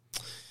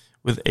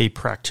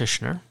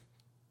practitioner.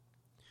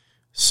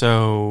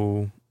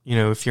 So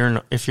if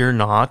you're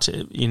not,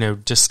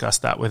 discuss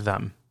that with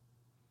them.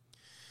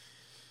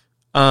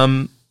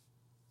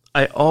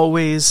 I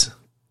always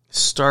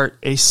start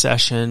a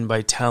session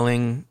by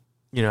telling,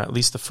 at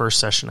least the first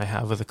session I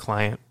have with a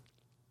client,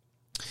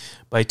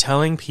 by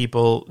telling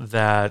people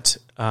that,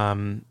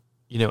 my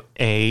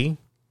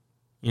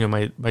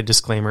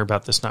disclaimer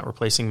about this not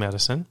replacing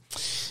medicine,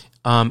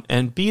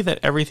 and B, that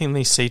everything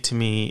they say to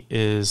me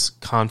is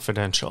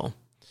confidential,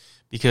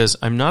 because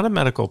I'm not a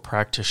medical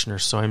practitioner,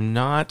 so I'm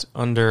not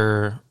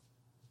under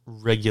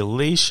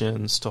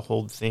regulations to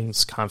hold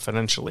things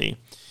confidentially,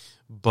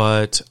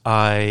 but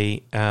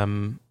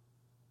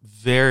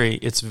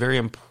it's very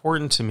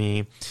important to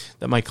me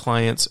that my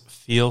clients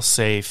feel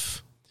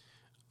safe,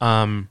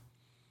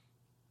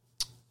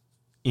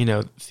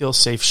 feel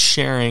safe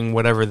sharing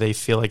whatever they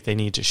feel like they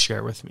need to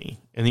share with me.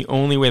 And the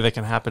only way that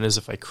can happen is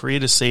if I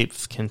create a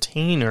safe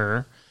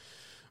container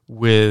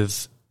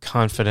with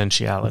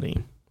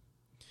confidentiality.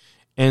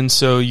 And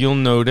so you'll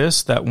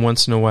notice that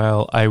once in a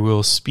while I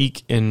will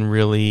speak in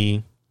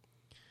really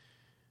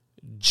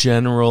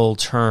general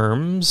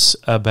terms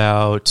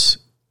about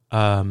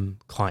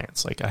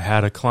clients. Like I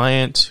had a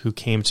client who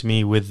came to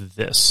me with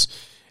this,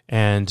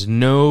 and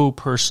no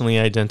personally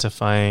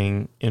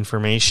identifying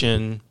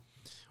information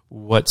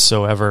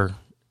whatsoever.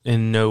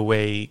 In no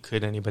way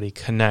could anybody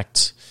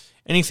connect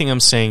anything I'm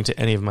saying to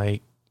any of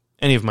my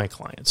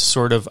clients.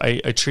 Sort of,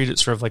 I treat it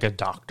sort of like a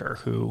doctor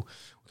who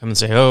come and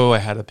say, "Oh, I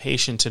had a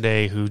patient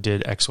today who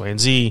did X, Y, and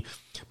Z,"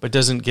 but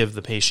doesn't give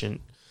the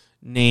patient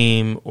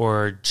name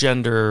or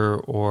gender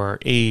or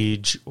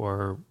age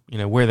or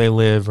where they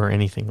live or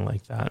anything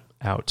like that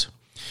out.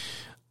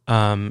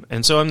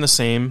 And so I'm the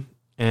same,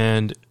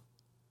 and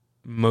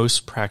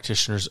most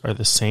practitioners are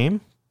the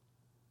same.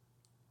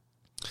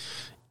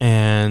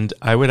 And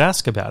I would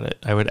ask about it.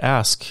 I would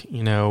ask,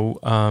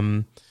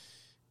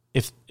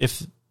 if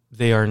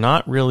they are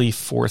not really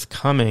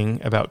forthcoming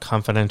about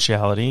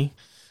confidentiality,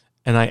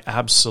 and I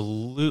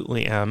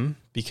absolutely am,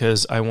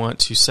 because I want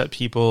to set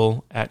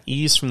people at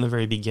ease from the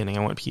very beginning.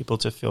 I want people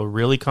to feel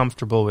really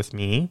comfortable with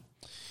me.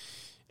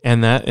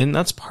 And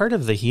that's part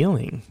of the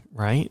healing,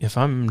 right? If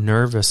I'm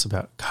nervous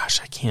about, gosh,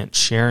 I can't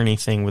share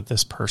anything with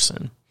this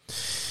person.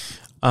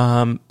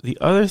 The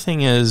other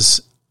thing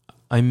is,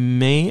 I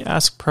may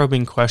ask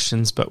probing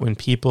questions, but when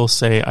people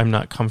say I'm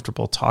not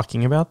comfortable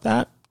talking about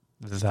that,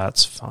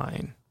 that's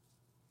fine.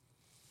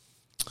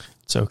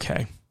 It's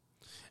okay.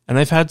 And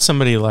I've had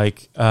somebody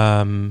like,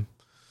 okay,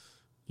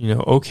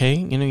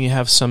 you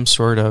have some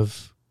sort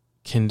of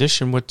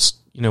condition. What's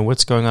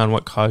going on?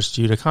 What caused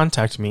you to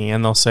contact me?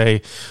 And they'll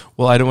say,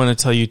 well, I don't want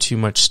to tell you too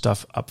much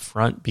stuff up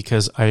front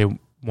because I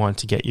want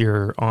to get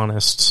your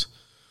honest,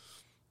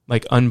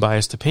 like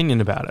unbiased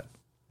opinion about it.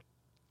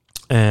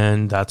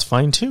 And that's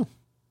fine too.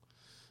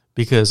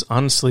 Because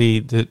honestly,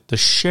 the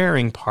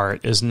sharing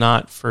part is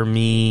not for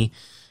me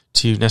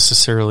to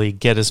necessarily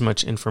get as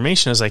much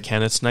information as I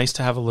can. It's nice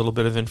to have a little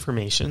bit of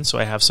information so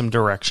I have some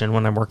direction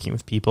when I'm working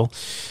with people.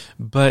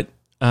 But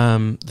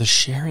the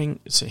sharing,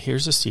 so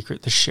here's a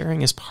secret, the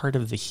sharing is part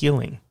of the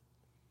healing.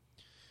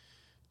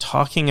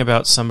 Talking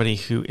about somebody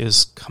who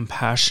is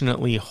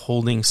compassionately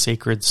holding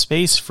sacred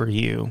space for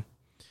you,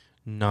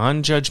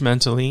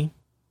 non-judgmentally,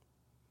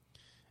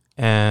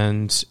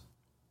 and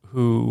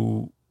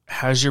who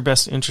has your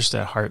best interest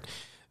at heart,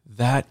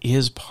 that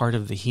is part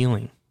of the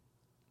healing.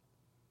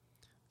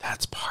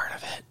 That's part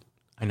of it.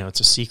 I know it's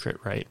a secret,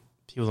 right?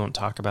 People don't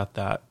talk about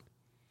that.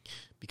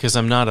 Because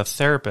I'm not a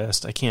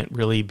therapist, I can't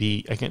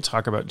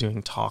talk about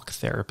doing talk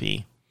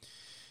therapy.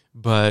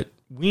 But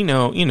we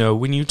know,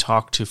 when you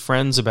talk to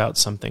friends about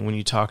something, when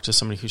you talk to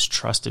somebody who's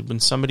trusted, when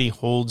somebody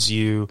holds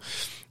you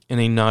in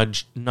a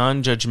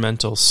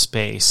non-judgmental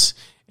space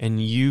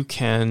and you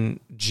can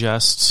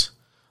just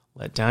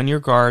let down your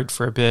guard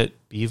for a bit,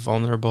 be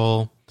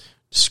vulnerable,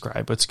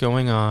 describe what's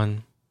going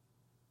on.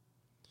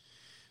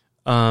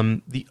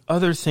 The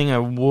other thing I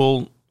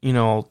will,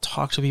 I'll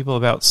talk to people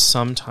about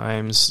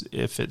sometimes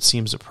if it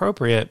seems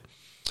appropriate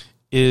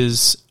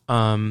is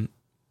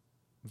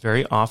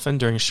very often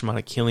during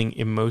shamanic healing,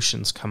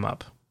 emotions come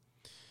up.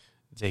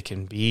 They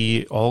can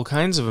be all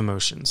kinds of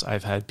emotions.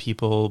 I've had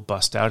people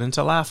bust out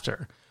into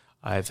laughter.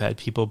 I've had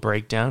people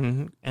break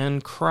down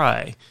and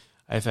cry.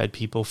 I've had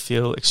people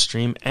feel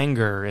extreme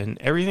anger and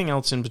everything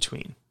else in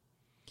between.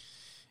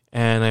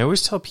 And I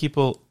always tell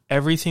people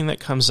everything that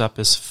comes up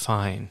is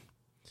fine.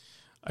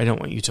 I don't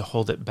want you to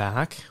hold it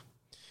back.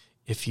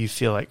 If you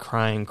feel like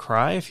crying,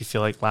 cry. If you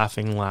feel like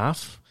laughing,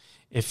 laugh.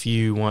 If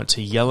you want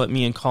to yell at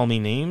me and call me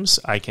names,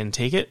 I can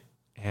take it,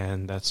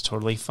 and that's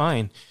totally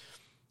fine.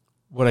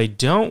 What I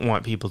don't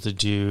want people to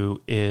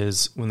do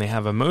is, when they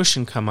have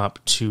emotion come up,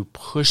 to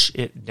push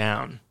it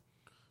down,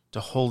 to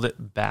hold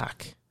it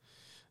back.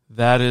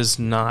 That is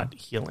not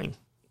healing.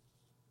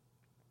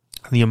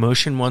 The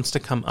emotion wants to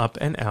come up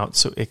and out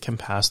so it can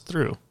pass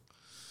through.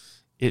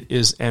 It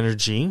is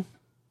energy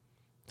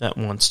that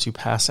wants to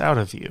pass out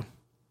of you,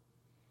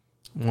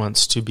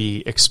 wants to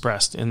be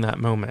expressed in that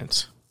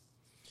moment.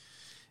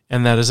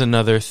 And that is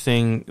another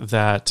thing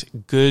that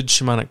good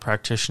shamanic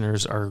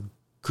practitioners are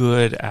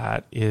good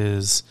at,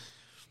 is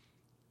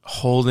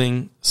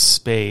holding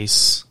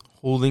space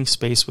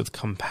with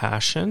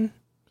compassion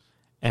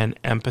and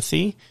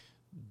empathy,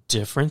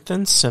 different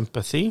than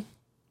sympathy,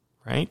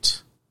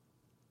 right?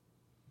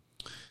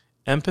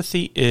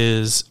 Empathy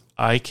is,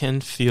 I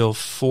can feel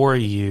for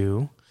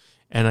you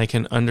and I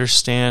can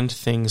understand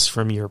things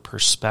from your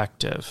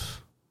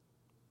perspective.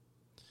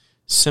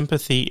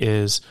 Sympathy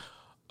is,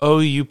 oh,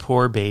 you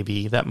poor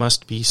baby, that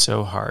must be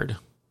so hard.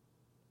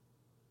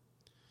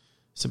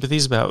 Sympathy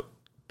is about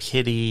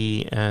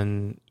pity,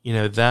 and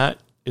that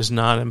is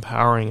not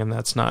empowering, and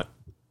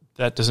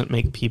that doesn't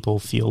make people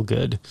feel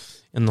good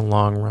in the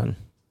long run.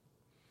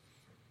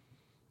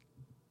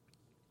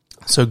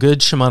 So good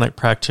shamanic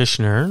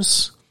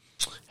practitioners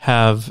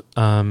have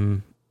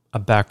a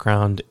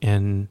background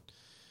in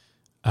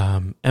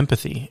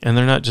empathy, and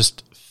they're not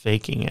just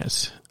faking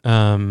it.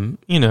 How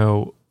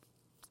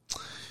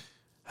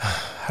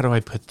do I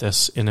put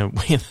this in a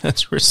way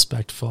that's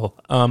respectful?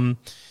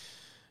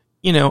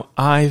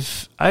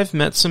 I've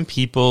met some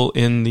people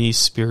in the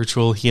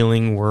spiritual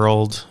healing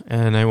world,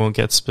 and I won't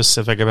get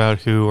specific about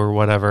who or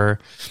whatever.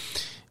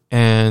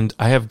 And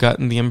I have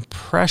gotten the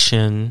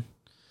impression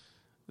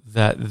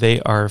that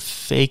they are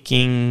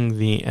faking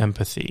the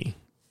empathy,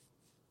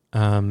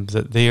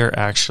 that they are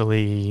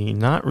actually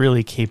not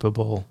really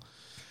capable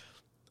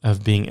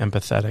of being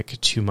empathetic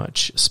too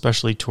much,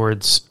 especially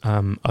towards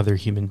other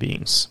human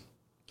beings.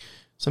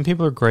 Some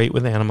people are great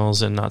with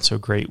animals and not so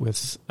great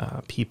with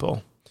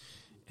people.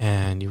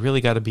 And you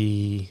really got to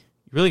be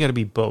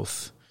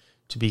both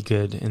to be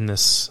good in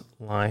this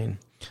line.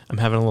 I'm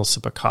having a little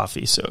sip of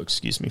coffee, so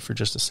excuse me for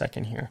just a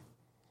second here.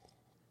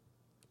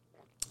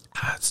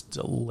 It's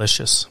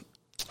delicious.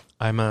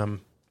 I'm a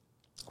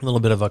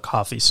little bit of a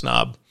coffee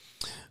snob.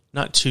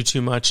 Not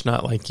too much,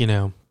 not like,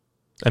 I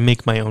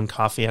make my own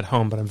coffee at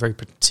home, but I'm very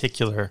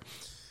particular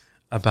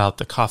about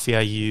the coffee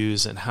I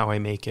use and how I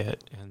make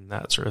it and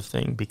that sort of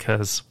thing,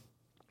 because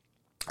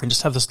I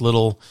just have this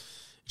little,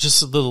 it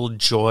just a little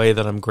joy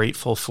that I'm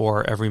grateful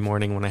for every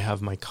morning when I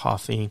have my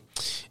coffee.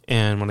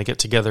 And when I get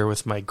together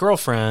with my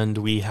girlfriend,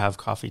 we have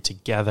coffee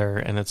together,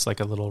 and it's like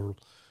a little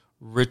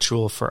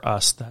ritual for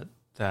us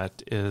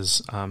that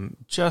is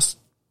just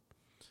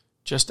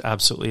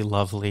absolutely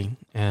lovely.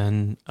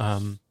 And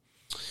I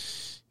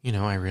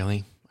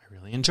really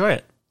enjoy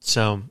it.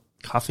 So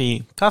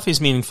coffee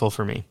is meaningful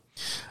for me.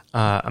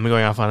 I'm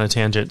going off on a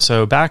tangent.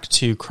 So back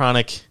to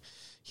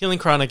healing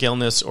chronic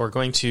illness, or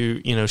going to,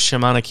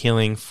 shamanic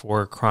healing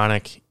for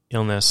chronic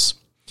illness.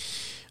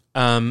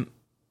 So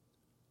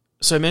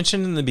I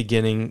mentioned in the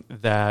beginning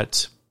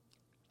that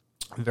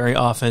very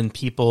often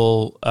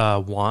people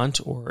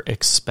want or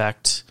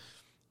expect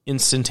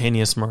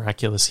instantaneous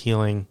miraculous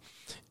healing.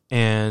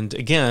 And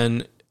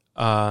again,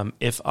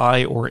 if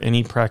I or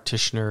any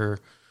practitioner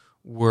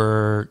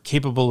were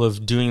capable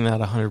of doing that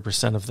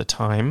 100% of the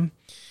time,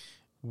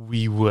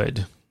 we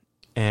would.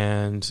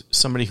 And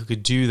somebody who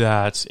could do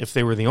that, if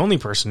they were the only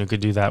person who could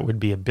do that, would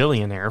be a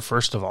billionaire,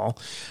 first of all,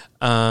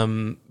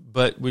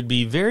 but would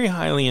be very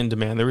highly in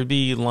demand. There would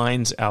be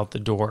lines out the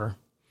door.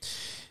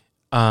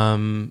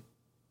 But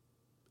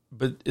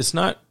it's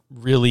not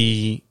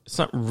really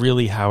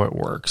how it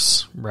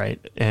works, right?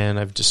 And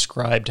I've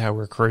described how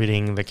we're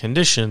creating the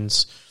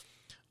conditions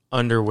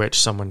under which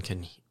someone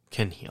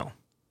can heal.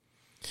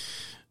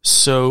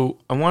 So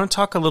I want to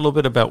talk a little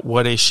bit about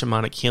what a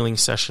shamanic healing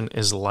session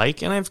is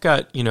like. And I've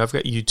got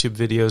YouTube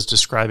videos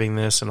describing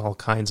this and all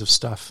kinds of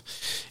stuff.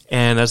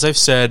 And as I've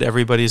said,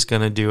 everybody's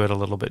going to do it a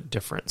little bit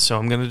different. So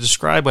I'm going to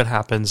describe what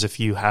happens if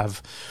you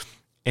have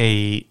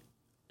a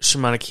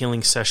shamanic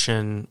healing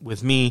session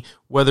with me,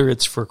 whether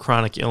it's for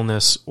chronic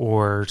illness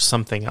or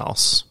something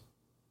else.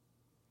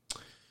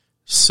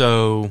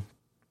 So,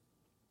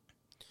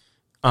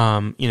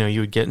 you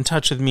would get in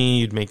touch with me,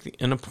 you'd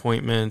make an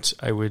appointment,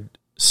 I would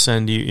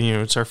send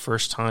you, it's our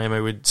first time, I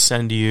would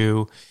send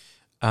you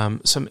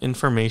some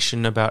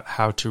information about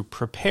how to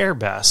prepare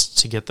best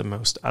to get the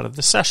most out of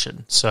the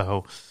session.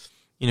 So,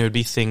 it'd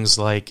be things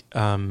like,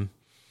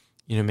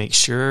 make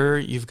sure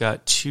you've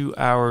got 2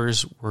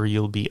 hours where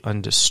you'll be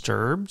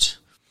undisturbed,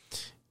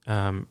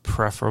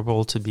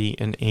 preferable to be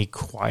in a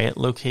quiet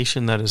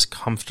location that is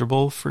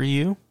comfortable for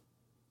you.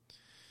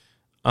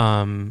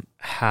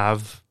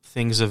 Have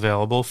things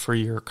available for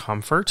your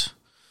comfort.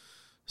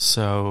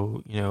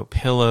 So,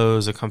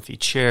 pillows, a comfy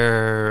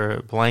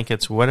chair,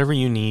 blankets, whatever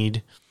you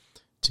need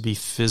to be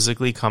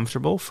physically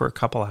comfortable for a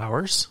couple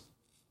hours.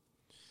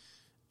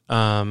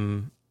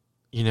 I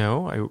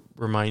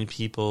remind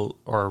people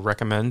or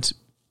recommend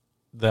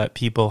that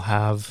people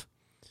have,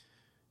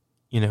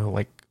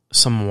 like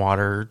some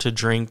water to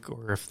drink,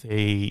 or if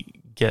they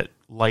get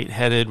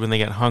lightheaded when they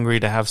get hungry,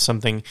 to have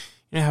something,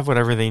 have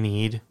whatever they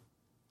need.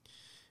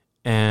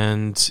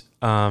 And,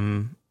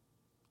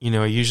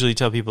 I usually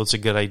tell people it's a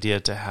good idea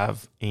to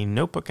have a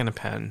notebook and a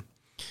pen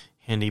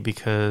handy,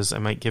 because I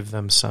might give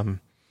them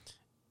some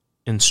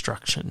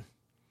instruction,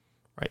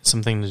 right?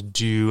 Something to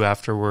do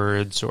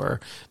afterwards, or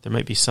there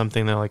might be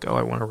something they're like, oh,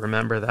 I want to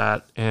remember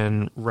that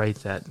and write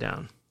that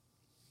down.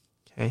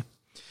 Okay.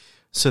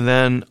 So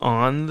then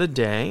on the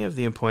day of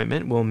the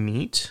appointment, we'll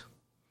meet.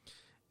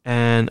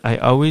 And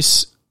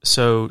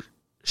so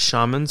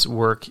shamans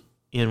work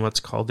in what's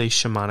called a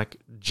shamanic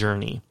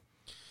journey,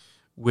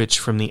 which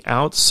from the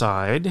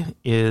outside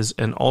is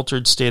an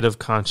altered state of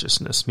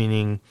consciousness,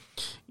 meaning,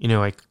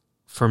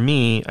 for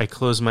me, I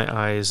close my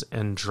eyes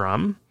and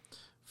drum.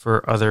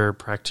 For other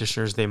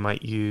practitioners, they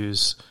might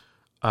use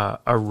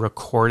a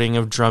recording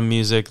of drum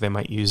music. They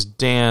might use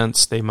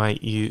dance. They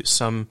might use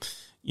some,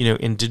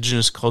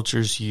 indigenous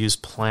cultures use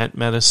plant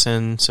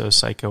medicine, so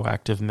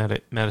psychoactive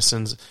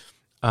medicines.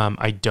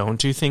 I don't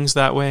do things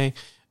that way.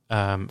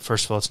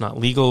 First of all, it's not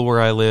legal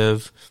where I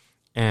live.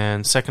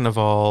 And second of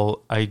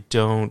all, I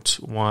don't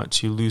want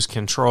to lose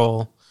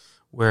control,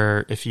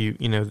 where if you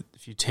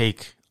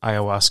take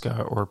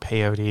ayahuasca or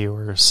peyote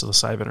or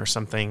psilocybin or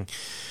something,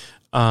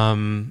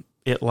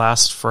 it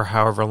lasts for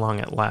however long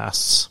it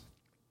lasts,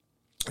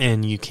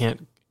 and you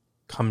can't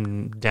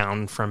come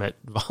down from it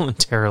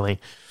voluntarily.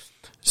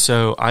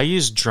 So I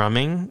use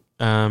drumming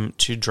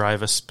to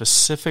drive a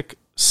specific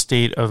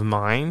state of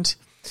mind.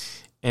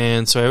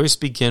 And so I always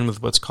begin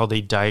with what's called a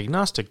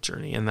diagnostic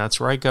journey, and that's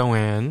where I go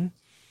in.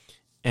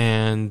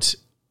 And,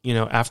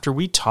 after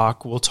we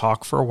talk, we'll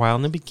talk for a while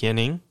in the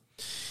beginning,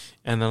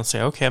 and then I'll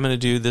say, okay, I'm going to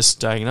do this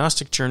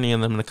diagnostic journey,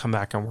 and then I'm going to come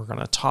back and we're going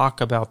to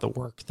talk about the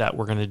work that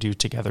we're going to do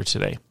together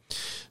today.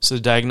 So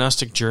the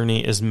diagnostic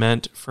journey is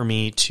meant for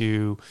me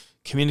to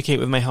communicate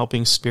with my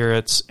helping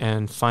spirits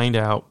and find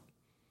out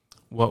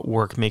what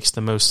work makes the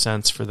most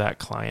sense for that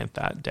client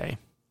that day.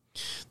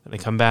 Then they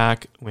come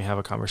back, we have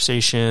a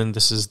conversation.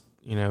 This is,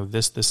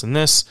 this, and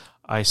this.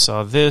 I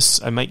saw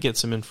this. I might get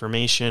some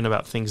information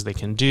about things they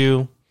can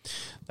do,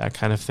 that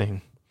kind of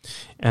thing.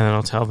 And then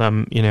I'll tell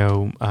them,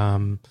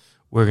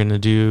 we're going to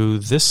do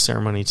this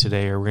ceremony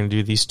today, or we're going to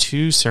do these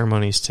 2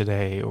 ceremonies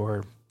today,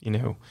 or,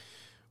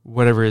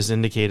 whatever is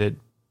indicated.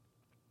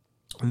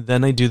 And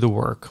then I do the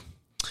work.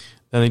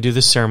 Then I do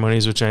the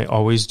ceremonies, which I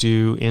always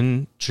do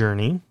in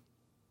Journey.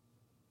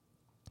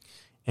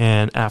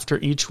 And after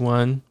each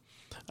one,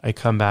 I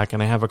come back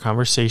and I have a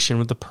conversation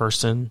with the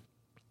person,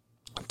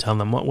 tell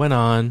them what went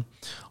on,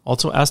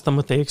 also ask them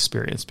what they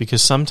experienced,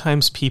 because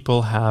sometimes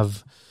people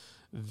have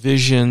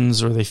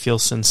visions or they feel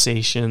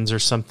sensations or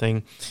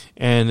something,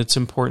 and it's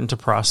important to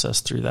process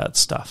through that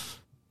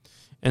stuff.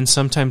 And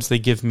sometimes they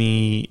give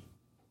me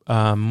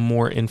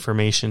more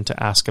information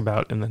to ask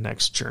about in the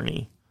next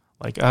journey.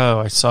 Like, oh,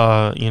 I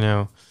saw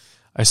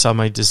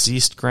my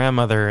deceased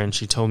grandmother and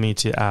she told me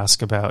to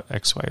ask about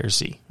X, Y, or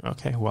Z.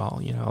 Okay, well,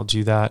 I'll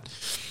do that.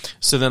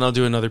 So then I'll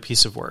do another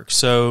piece of work.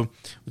 So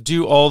I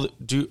do all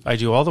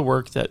the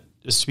work that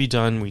is to be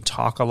done. We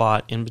talk a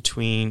lot in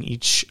between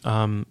each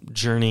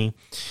journey.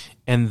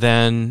 And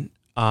then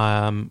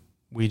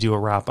we do a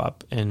wrap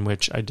up in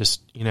which I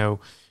just,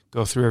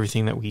 go through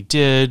everything that we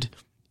did,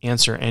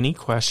 answer any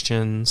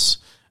questions,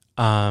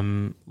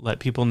 let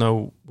people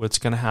know what's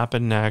going to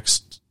happen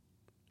next,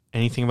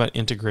 anything about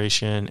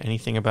integration,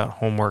 anything about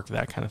homework,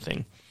 that kind of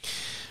thing.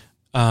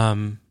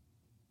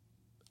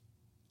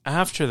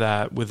 After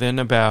that, within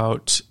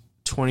about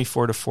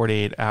 24 to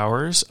 48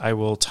 hours, I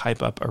will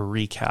type up a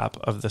recap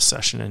of the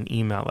session and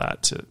email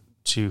that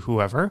to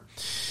whoever,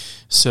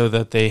 so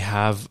that they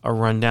have a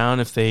rundown.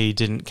 If they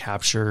didn't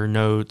capture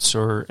notes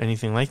or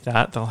anything like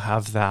that, they'll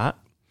have that.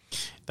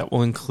 That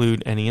will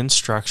include any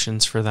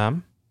instructions for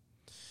them.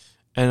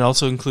 And it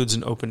also includes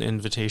an open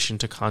invitation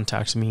to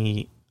contact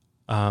me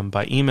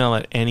by email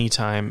at any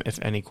time if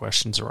any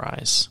questions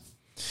arise.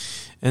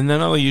 And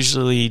then I'll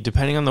usually,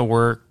 depending on the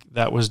work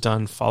that was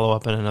done, follow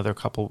up in another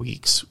couple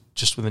weeks,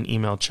 just with an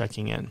email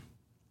checking in.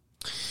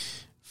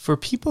 For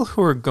people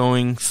who are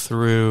going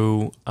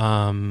through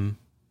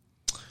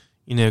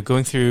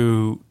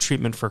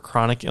treatment for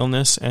chronic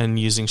illness and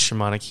using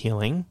shamanic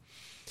healing,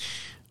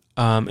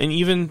 and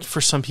even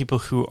for some people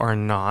who are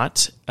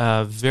not,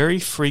 very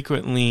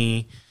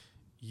frequently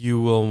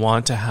you will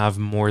want to have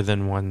more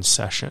than one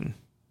session.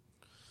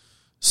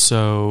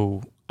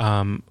 So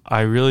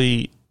I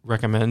really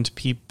recommend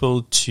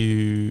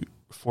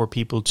for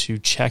people to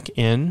check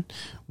in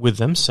with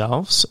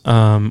themselves,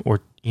 and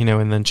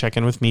then check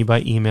in with me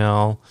by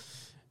email,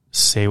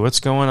 say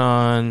what's going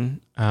on,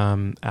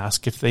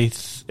 ask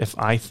if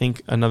I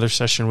think another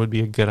session would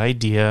be a good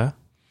idea.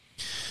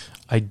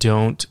 I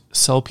don't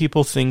sell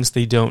people things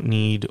they don't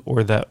need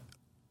or that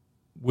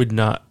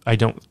I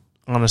don't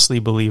honestly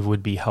believe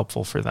would be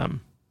helpful for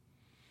them.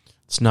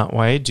 It's not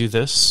why I do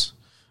this.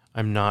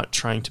 I'm not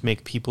trying to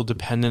make people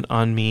dependent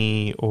on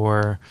me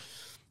or,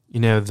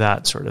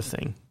 that sort of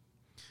thing.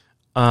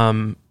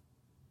 Some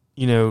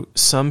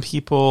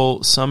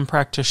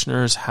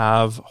practitioners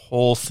have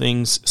whole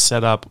things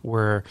set up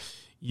where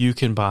you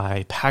can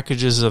buy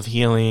packages of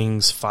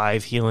healings,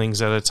 5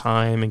 healings at a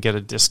time, and get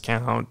a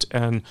discount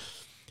and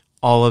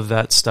all of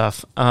that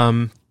stuff.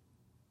 I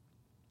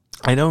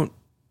don't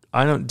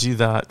do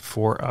that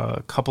for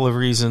a couple of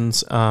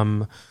reasons.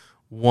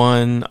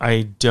 One,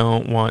 I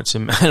don't want to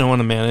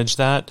manage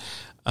that.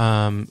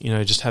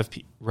 I just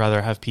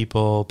rather have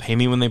people pay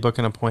me when they book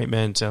an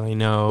appointment, and I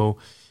know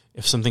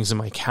if something's in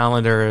my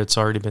calendar, it's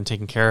already been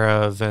taken care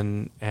of,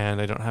 and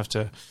I don't have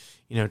to,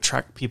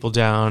 track people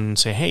down and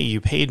say, hey, you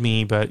paid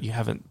me, but you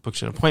haven't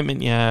booked an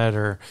appointment yet,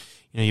 or,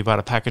 you bought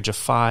a package of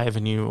 5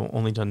 and you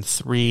only done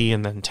 3,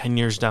 and then 10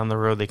 years down the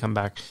road, they come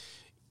back.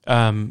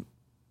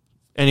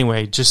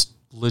 Anyway, just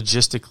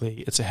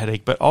logistically, it's a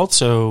headache, but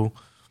also,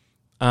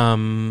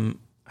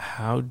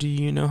 how do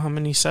you know how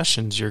many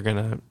sessions you're going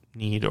to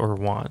need or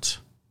want?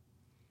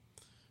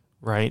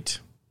 Right?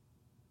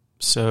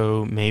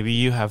 So maybe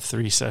you have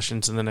 3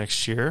 sessions in the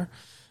next year.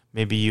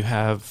 Maybe you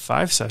have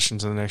 5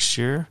 sessions in the next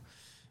year.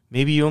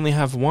 Maybe you only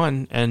have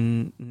 1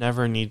 and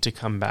never need to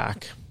come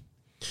back.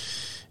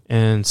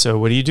 And so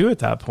what do you do at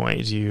that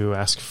point? Do you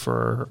ask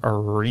for a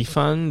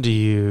refund? Do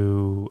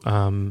you,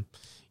 I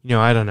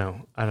don't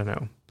know.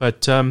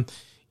 But,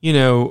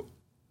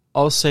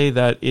 I'll say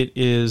that it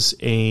is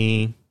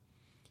it's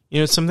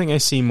something I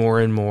see more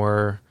and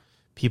more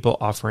people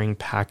offering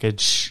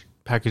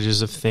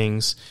packages of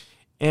things.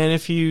 And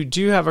if you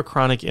do have a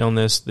chronic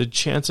illness, the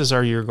chances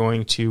are you're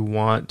going to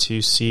want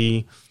to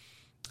see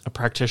a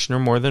practitioner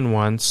more than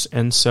once.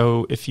 And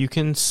so if you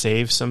can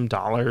save some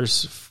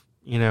dollars,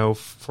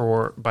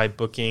 by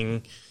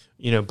booking,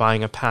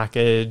 buying a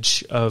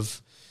package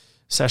of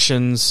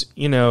sessions,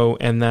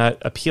 and that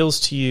appeals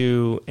to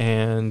you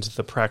and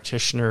the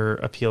practitioner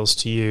appeals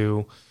to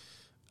you,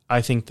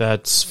 I think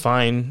that's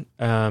fine.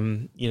 I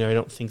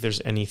don't think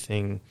there's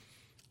anything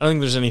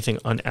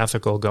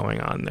unethical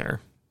going on there,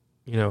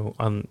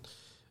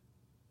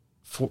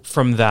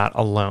 from that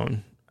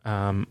alone.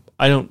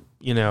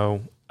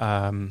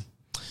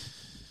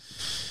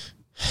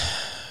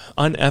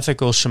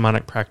 Unethical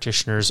shamanic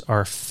practitioners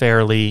are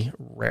fairly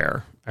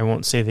rare. I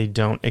won't say they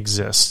don't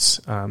exist,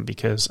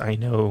 because I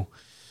know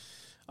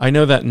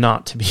that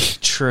not to be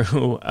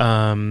true.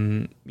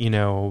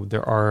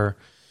 There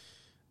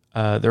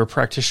are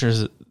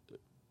practitioners.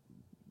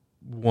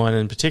 One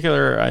in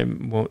particular, I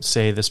won't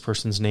say this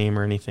person's name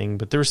or anything,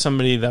 but there was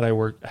somebody that I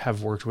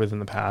have worked with in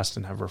the past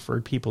and have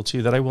referred people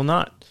to that I will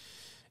not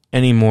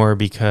anymore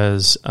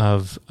because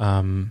of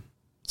some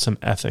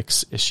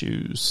ethics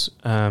issues.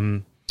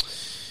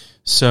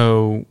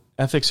 So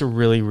ethics are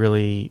really,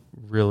 really,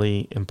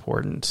 really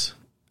important,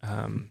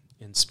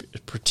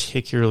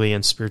 particularly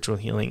in spiritual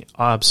healing,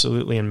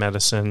 absolutely in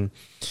medicine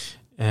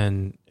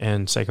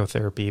and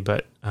psychotherapy,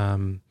 but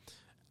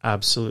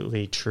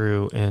absolutely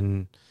true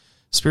in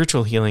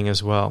spiritual healing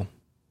as well.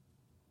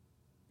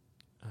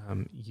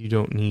 You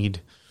don't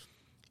need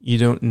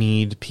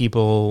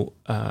people.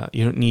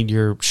 You don't need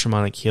your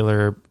shamanic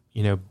healer,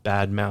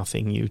 bad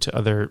mouthing you to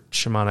other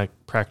shamanic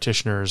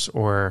practitioners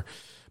or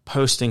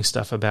posting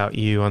stuff about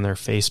you on their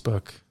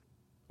Facebook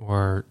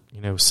or,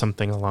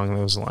 something along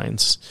those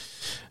lines.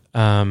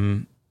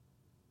 And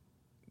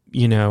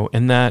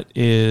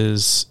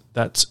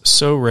that's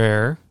so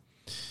rare.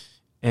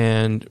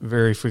 And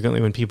very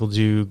frequently when people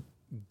do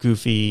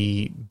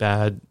goofy,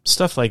 bad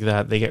stuff like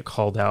that, they get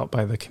called out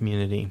by the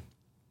community.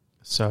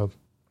 So,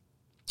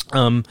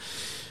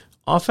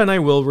 often I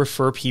will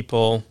refer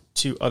people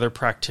to other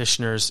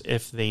practitioners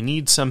if they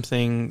need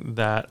something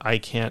that I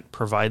can't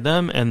provide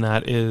them. And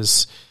that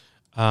is,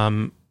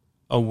 another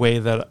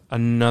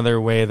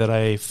way that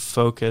I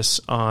focus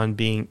on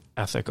being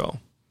ethical.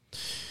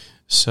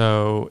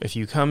 So if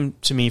you come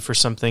to me for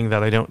something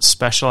that I don't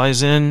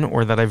specialize in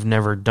or that I've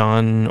never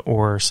done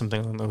or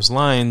something along those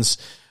lines,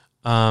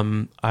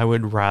 I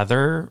would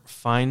rather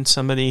find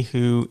somebody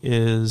who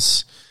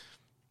is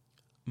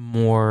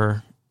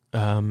more,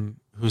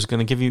 who's going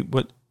to give you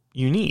what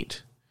you need,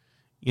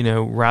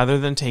 rather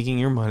than taking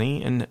your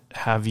money and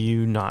have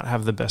you not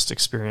have the best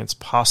experience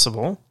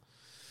possible.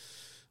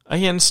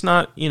 Again, it's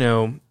not,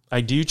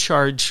 I do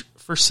charge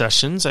for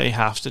sessions. I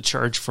have to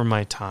charge for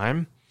my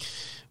time,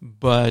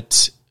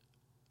 but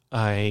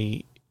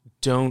I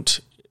don't,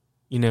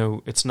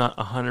 it's not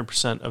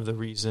 100% of the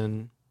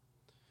reason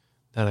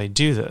that I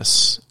do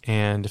this.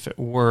 And if it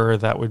were,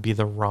 that would be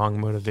the wrong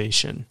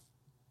motivation.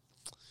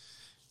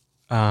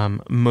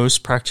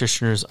 Most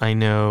practitioners I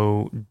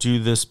know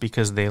do this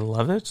because they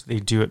love it. They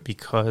do it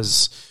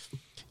because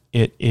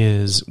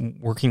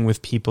working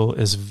with people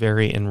is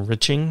very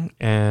enriching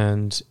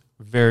and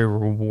very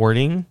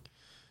rewarding,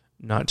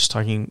 not just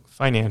talking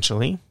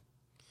financially.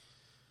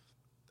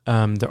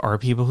 There are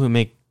people who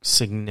make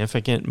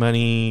significant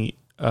money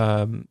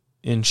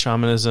in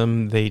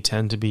shamanism. They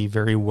tend to be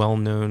very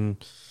well-known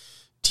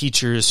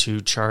teachers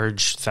who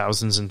charge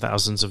thousands and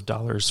thousands of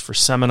dollars for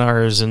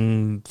seminars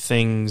and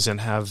things and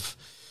have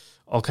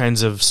all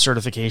kinds of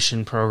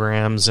certification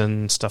programs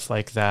and stuff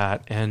like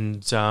that.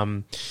 And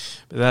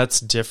that's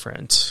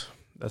different.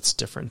 That's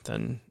different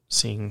than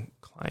seeing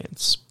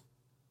clients.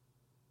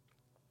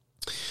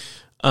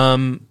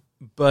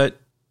 But,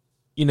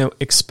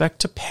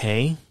 expect to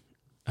pay.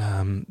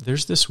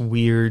 There's this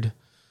weird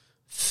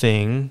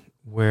thing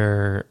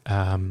where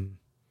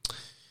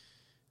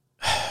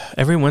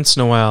every once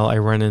in a while I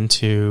run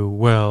into,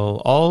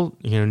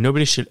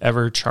 nobody should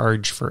ever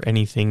charge for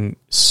anything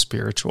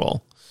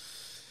spiritual.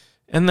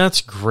 And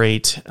that's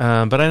great,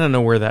 but I don't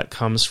know where that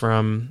comes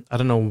from. I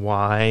don't know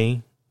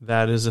why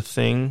that is a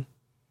thing.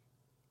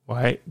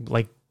 Why,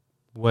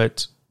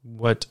 what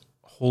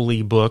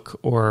holy book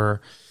or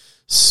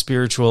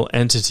spiritual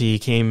entity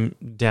came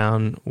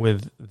down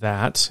with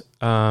that?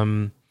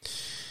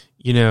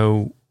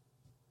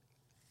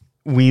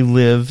 We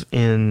live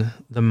in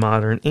the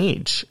modern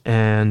age,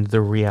 and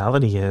the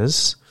reality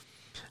is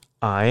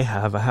I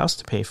have a house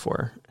to pay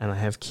for, and I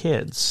have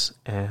kids,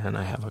 and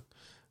I have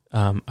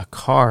a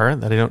car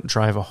that I don't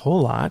drive a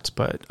whole lot,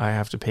 but I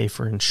have to pay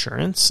for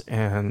insurance,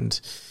 and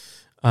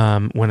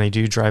when I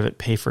do drive it,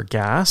 pay for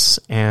gas,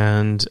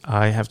 and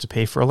I have to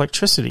pay for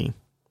electricity.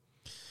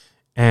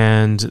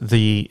 And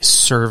the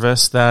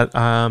service that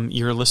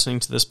you're listening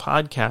to this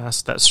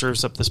podcast, that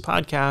serves up this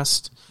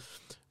podcast,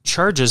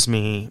 charges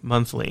me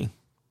monthly.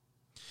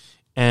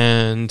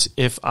 And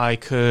if I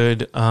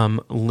could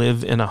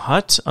live in a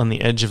hut on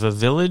the edge of a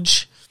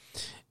village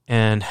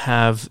and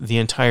have the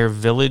entire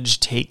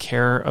village take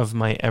care of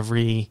my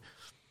every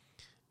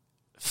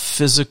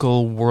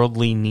physical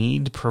worldly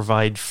need,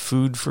 provide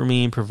food for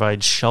me,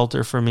 provide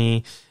shelter for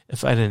me,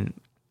 if I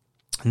didn't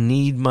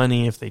need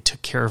money, if they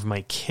took care of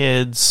my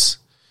kids,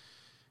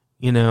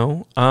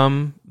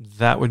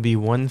 that would be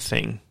one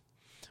thing.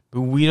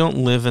 But we don't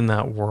live in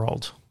that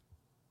world.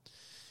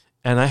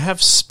 And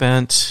I've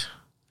spent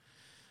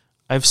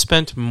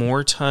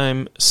more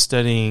time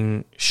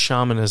studying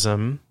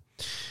shamanism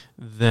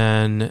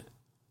than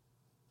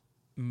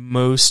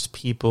most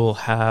people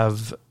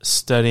have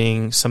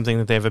studying something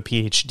that they have a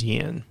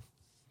PhD in.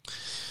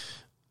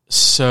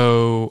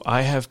 So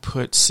I have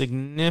put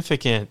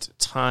significant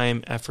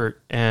time,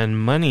 effort, and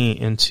money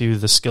into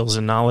the skills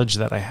and knowledge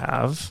that I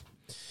have.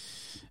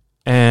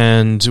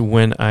 And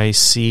when I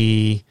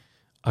see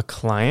a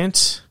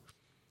client,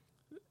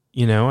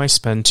 I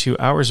spend 2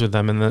 hours with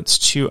them, and that's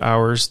 2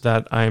 hours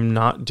that I'm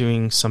not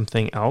doing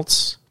something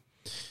else.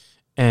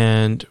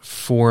 And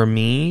for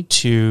me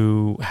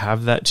to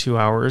have that 2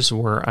 hours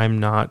where I'm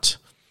not,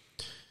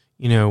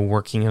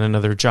 working in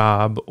another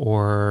job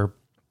or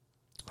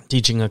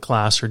teaching a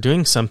class or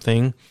doing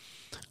something,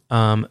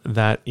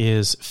 that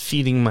is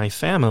feeding my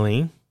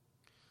family.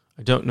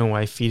 I don't know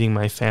why feeding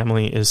my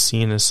family is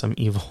seen as some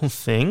evil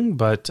thing,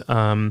 but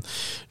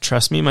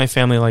trust me, my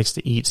family likes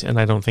to eat, and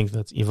I don't think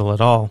that's evil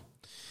at all.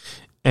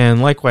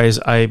 And likewise,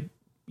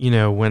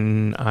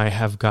 when I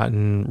have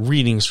gotten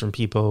readings from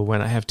people,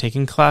 when I have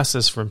taken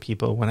classes from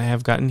people, when I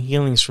have gotten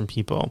healings from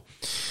people,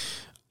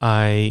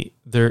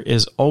 there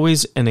is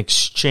always an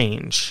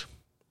exchange.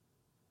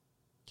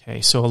 Okay,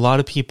 so a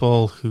lot of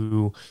people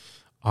who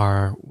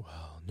are,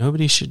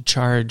 nobody should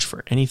charge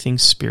for anything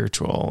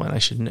spiritual, and I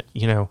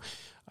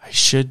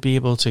should be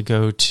able to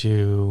go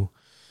to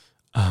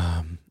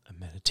a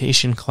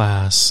meditation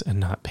class and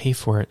not pay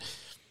for it.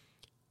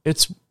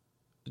 It's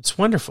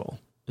wonderful.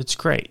 It's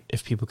great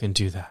if people can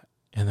do that.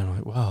 And they're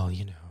like,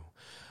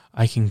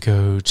 I can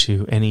go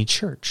to any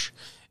church.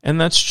 And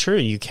that's true,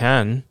 you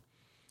can.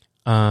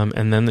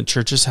 And then the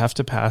churches have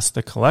to pass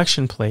the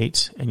collection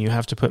plate, and you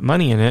have to put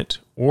money in it,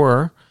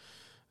 or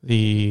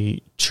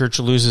the church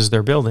loses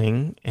their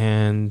building,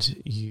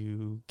 and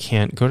you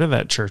can't go to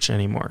that church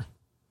anymore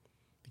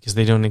because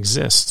they don't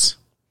exist.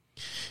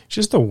 It's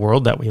just the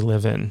world that we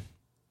live in.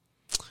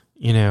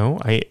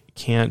 I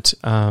can't,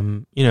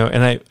 and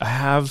I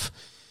have...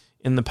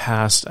 In the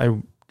past, I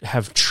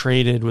have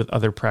traded with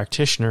other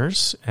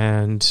practitioners,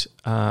 and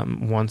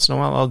once in a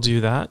while I'll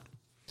do that.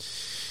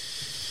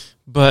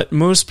 But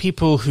most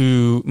people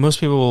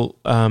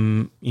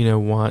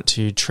want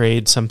to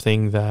trade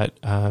something that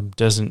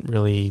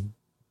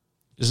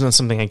is not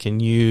something I can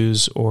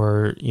use,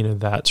 or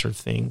that sort of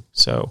thing.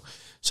 So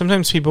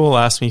sometimes people will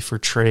ask me for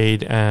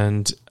trade,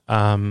 and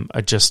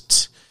I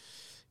just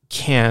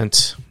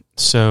can't.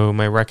 So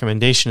my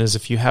recommendation is,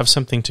 if you have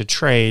something to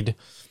trade,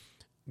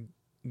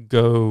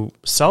 go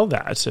sell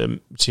that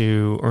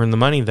to earn the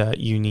money that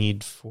you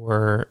need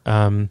for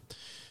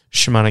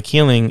shamanic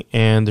healing.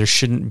 And there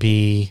shouldn't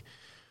be,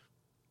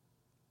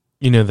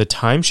 the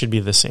time should be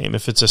the same.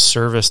 If it's a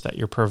service that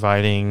you're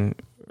providing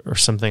or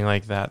something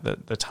like that,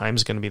 the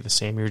time's going to be the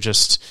same. You're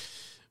just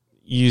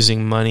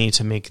using money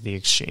to make the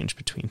exchange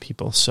between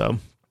people. So,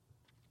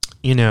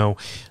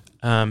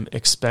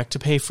 expect to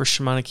pay for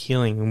shamanic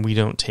healing, and we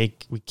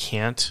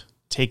can't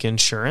take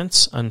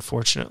insurance,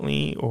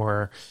 unfortunately,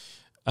 or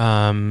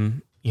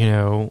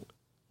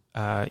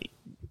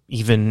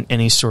even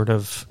any sort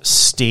of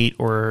state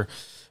or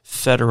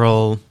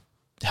federal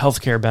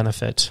healthcare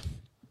benefit.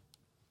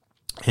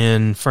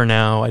 And for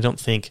now, I don't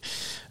think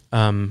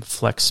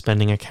flex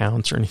spending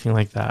accounts or anything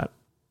like that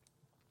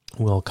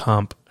will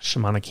comp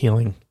shamanic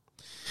healing.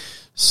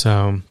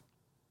 So,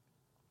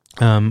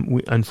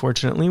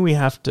 unfortunately, we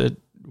have to,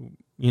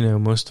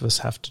 most of us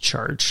have to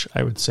charge.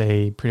 I would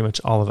say pretty much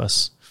all of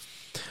us.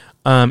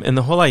 And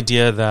the whole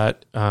idea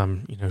that,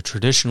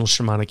 traditional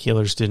shamanic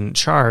healers didn't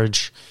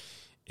charge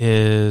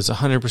is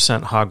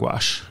 100%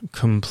 hogwash.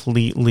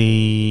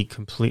 Completely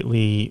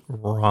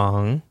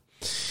wrong.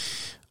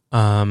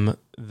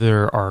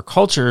 There are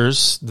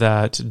cultures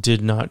that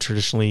did not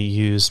traditionally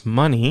use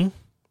money,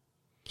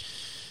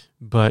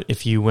 but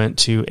if you went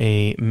to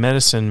a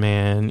medicine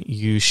man,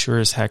 you sure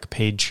as heck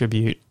paid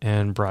tribute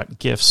and brought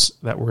gifts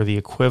that were the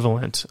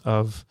equivalent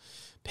of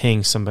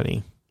paying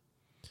somebody.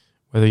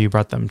 Whether you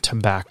brought them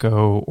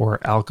tobacco or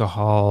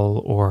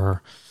alcohol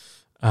or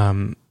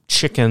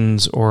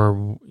chickens or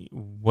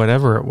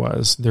whatever it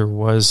was, there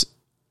was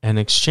an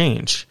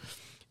exchange.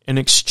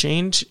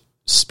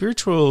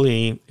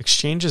 Spiritually,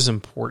 exchange is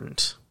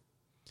important.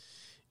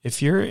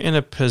 If you're in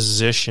a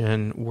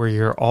position where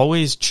you're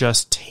always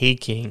just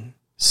taking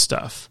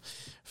stuff,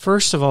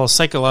 first of all,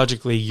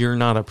 psychologically, you're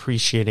not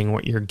appreciating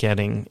what you're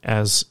getting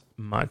as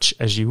much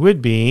as you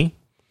would be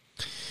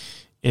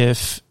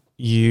if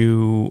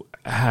you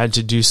had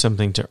to do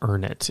something to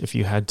earn it, if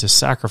you had to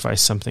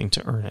sacrifice something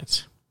to earn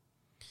it.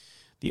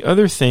 The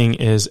other thing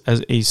is,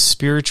 as a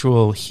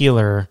spiritual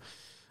healer,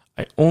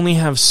 I only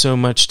have so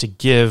much to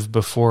give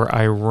before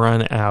I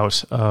run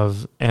out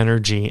of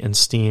energy and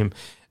steam.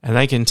 And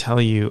I can tell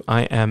you,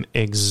 I am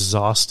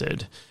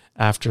exhausted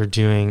after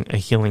doing a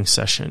healing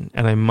session.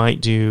 And I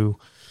might do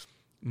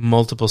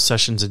multiple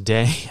sessions a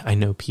day. I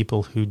know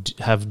people who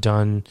have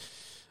done,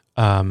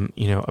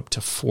 up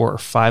to 4 or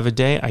 5 a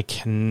day. I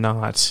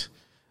cannot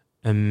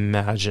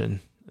imagine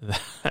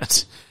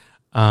that.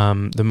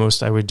 The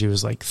most I would do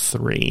is like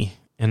 3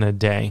 in a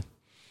day,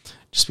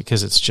 just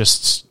because it's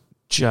just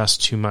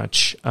too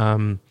much.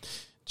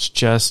 It's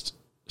just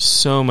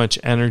so much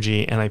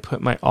energy, and I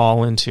put my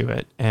all into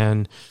it.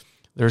 And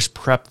there's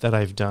prep that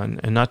I've done,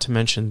 and not to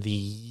mention the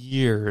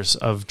years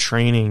of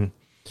training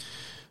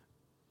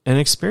and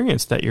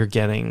experience that you're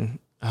getting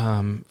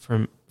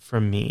from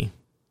me.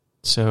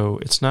 So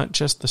it's not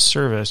just the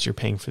service, you're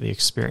paying for the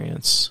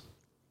experience,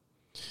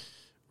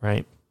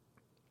 right?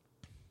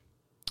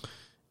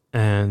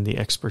 And the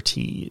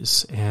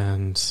expertise,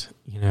 and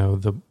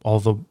all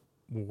the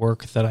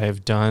work that I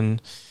have done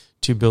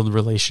to build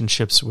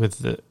relationships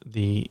with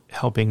the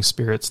helping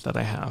spirits that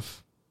I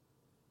have.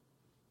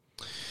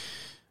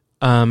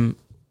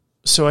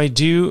 So I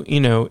do,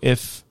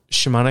 if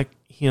shamanic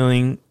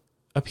healing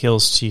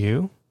appeals to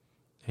you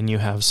and you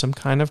have some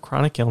kind of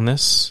chronic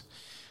illness,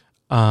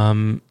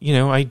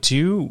 I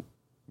do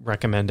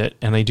recommend it,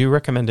 and I do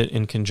recommend it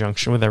in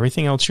conjunction with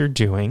everything else you're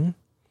doing.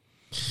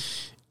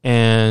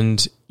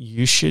 And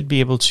you should be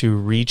able to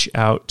reach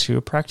out to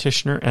a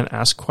practitioner and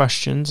ask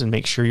questions and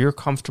make sure you're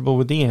comfortable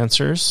with the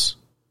answers.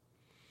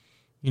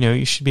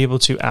 You should be able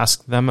to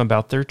ask them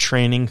about their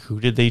training. Who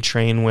did they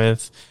train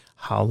with?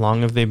 How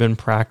long have they been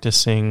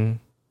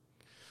practicing?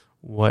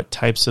 What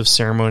types of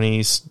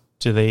ceremonies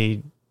do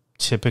they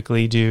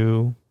typically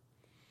do?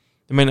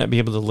 They might not be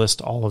able to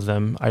list all of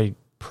them. I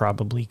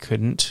probably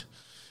couldn't.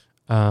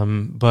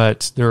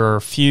 But there are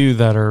a few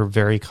that are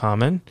very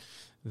common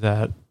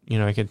that,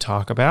 I could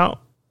talk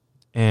about,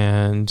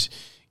 and,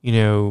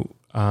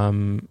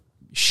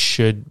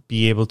 should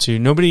be able to.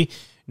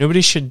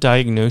 Nobody should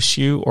diagnose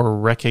you or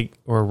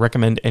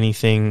recommend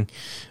anything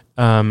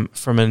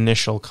from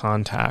initial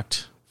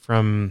contact,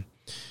 from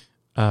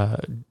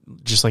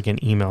just like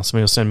an email.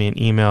 Somebody will send me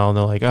an email and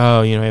they're like,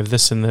 oh, I have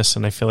this and this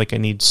and I feel like I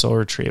need soul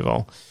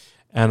retrieval.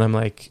 And I'm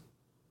like,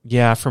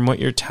 yeah, from what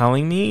you're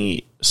telling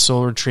me,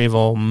 soul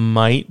retrieval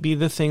might be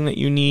the thing that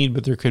you need,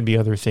 but there could be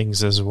other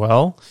things as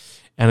well.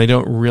 And I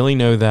don't really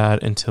know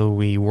that until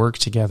we work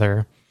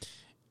together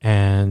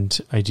and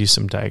I do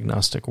some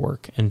diagnostic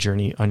work and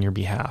journey on your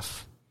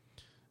behalf.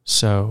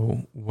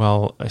 So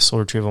while a soul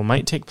retrieval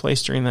might take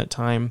place during that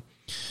time,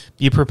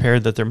 be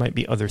prepared that there might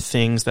be other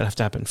things that have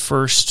to happen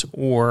first,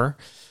 or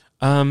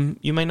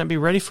you might not be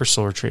ready for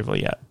soul retrieval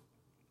yet.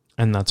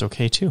 And that's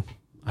okay too.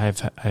 I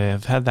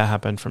have had that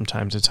happen from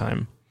time to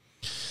time,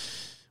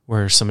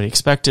 where somebody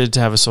expected to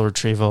have a soul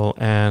retrieval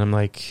and I'm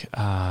like,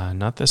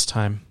 not this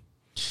time.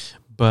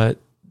 But,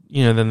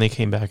 then they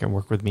came back and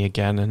worked with me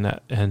again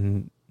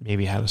and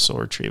maybe had a soul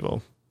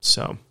retrieval.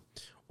 So,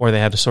 or they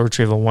had a soul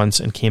retrieval once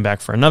and came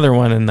back for another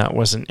one and that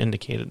wasn't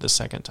indicated the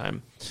second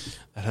time.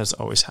 That has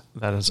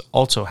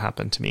also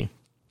happened to me.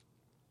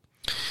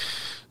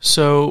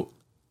 So,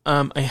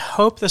 I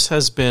hope this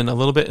has been a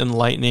little bit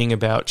enlightening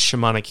about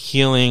shamanic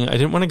healing. I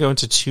didn't want to go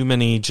into too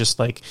many just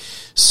like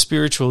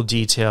spiritual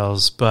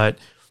details, but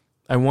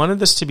I wanted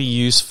this to be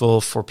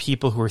useful for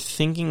people who are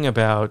thinking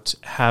about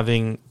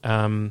having,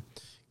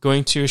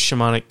 going to a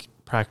shamanic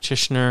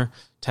practitioner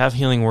to have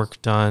healing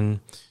work done,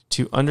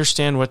 to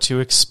understand what to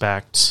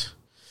expect,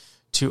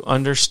 to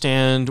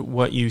understand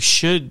what you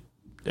should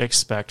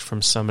expect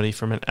from somebody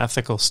from an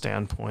ethical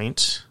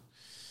standpoint.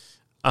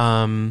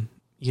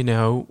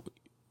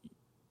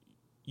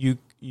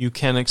 You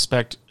can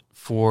expect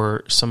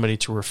for somebody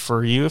to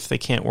refer you if they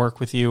can't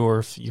work with you, or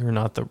if they're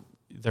not the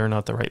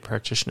right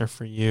practitioner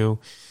for you,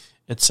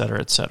 et cetera,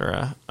 et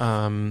cetera.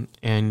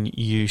 And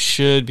you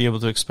should be able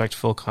to expect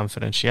full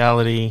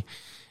confidentiality,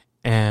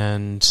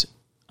 and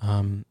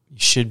you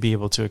should be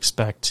able to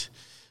expect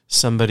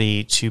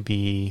somebody to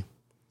be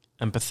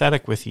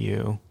empathetic with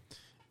you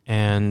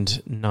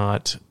and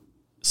not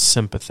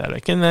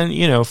sympathetic. And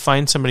then,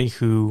 find somebody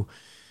who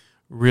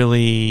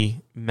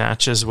really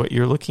matches what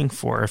you're looking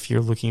for. If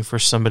you're looking for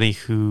somebody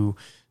who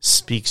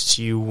speaks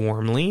to you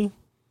warmly,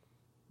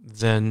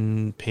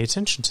 then pay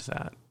attention to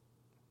that.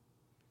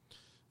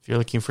 If you're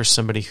looking for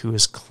somebody who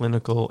is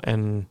clinical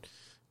and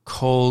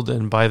cold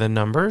and by the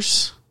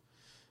numbers,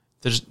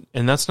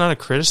 and that's not a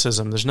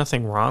criticism. There's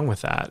nothing wrong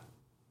with that.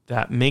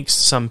 That makes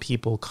some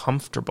people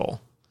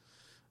comfortable.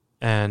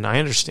 And I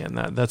understand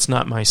that. That's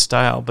not my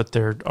style, but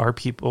there are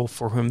people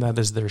for whom that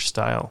is their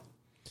style.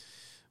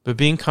 But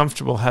being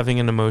comfortable having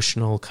an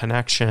emotional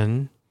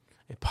connection,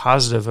 a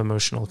positive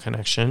emotional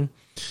connection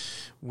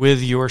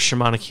with your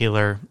shamanic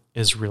healer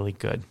is really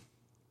good.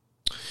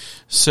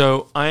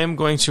 So I am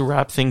going to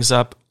wrap things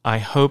up. I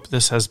hope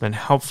this has been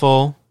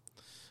helpful.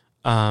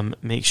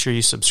 Make sure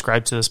you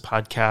subscribe to this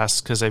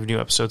podcast because I have new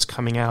episodes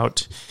coming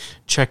out.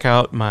 Check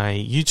out my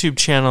YouTube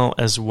channel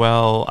as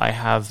well. I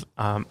have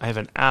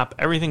an app.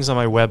 Everything's on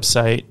my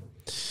website.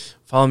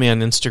 Follow me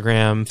on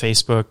Instagram,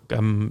 Facebook.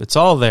 It's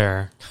all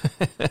there.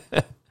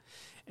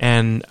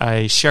 And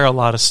I share a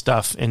lot of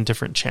stuff in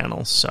different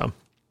channels. So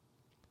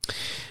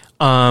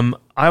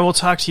I will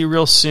talk to you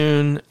real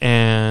soon,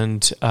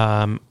 and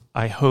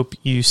I hope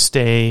you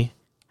stay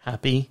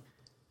happy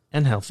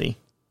and healthy.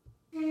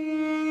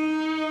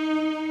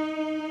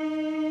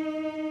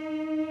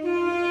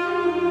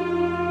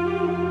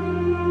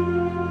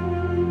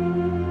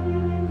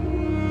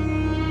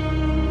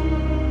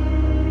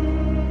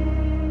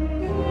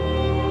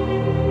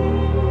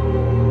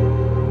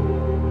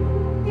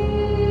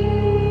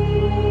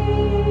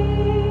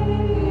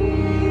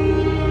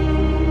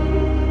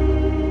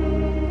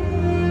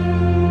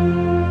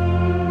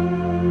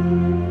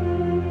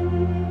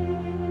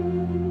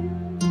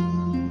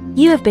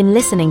 You have been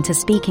listening to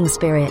Speaking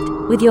Spirit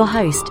with your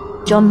host,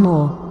 John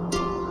Moore.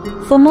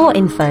 For more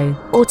info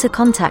or to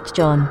contact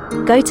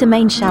John, go to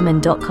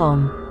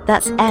mainshaman.com.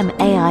 That's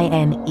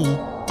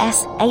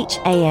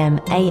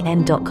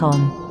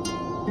maineshaman.com.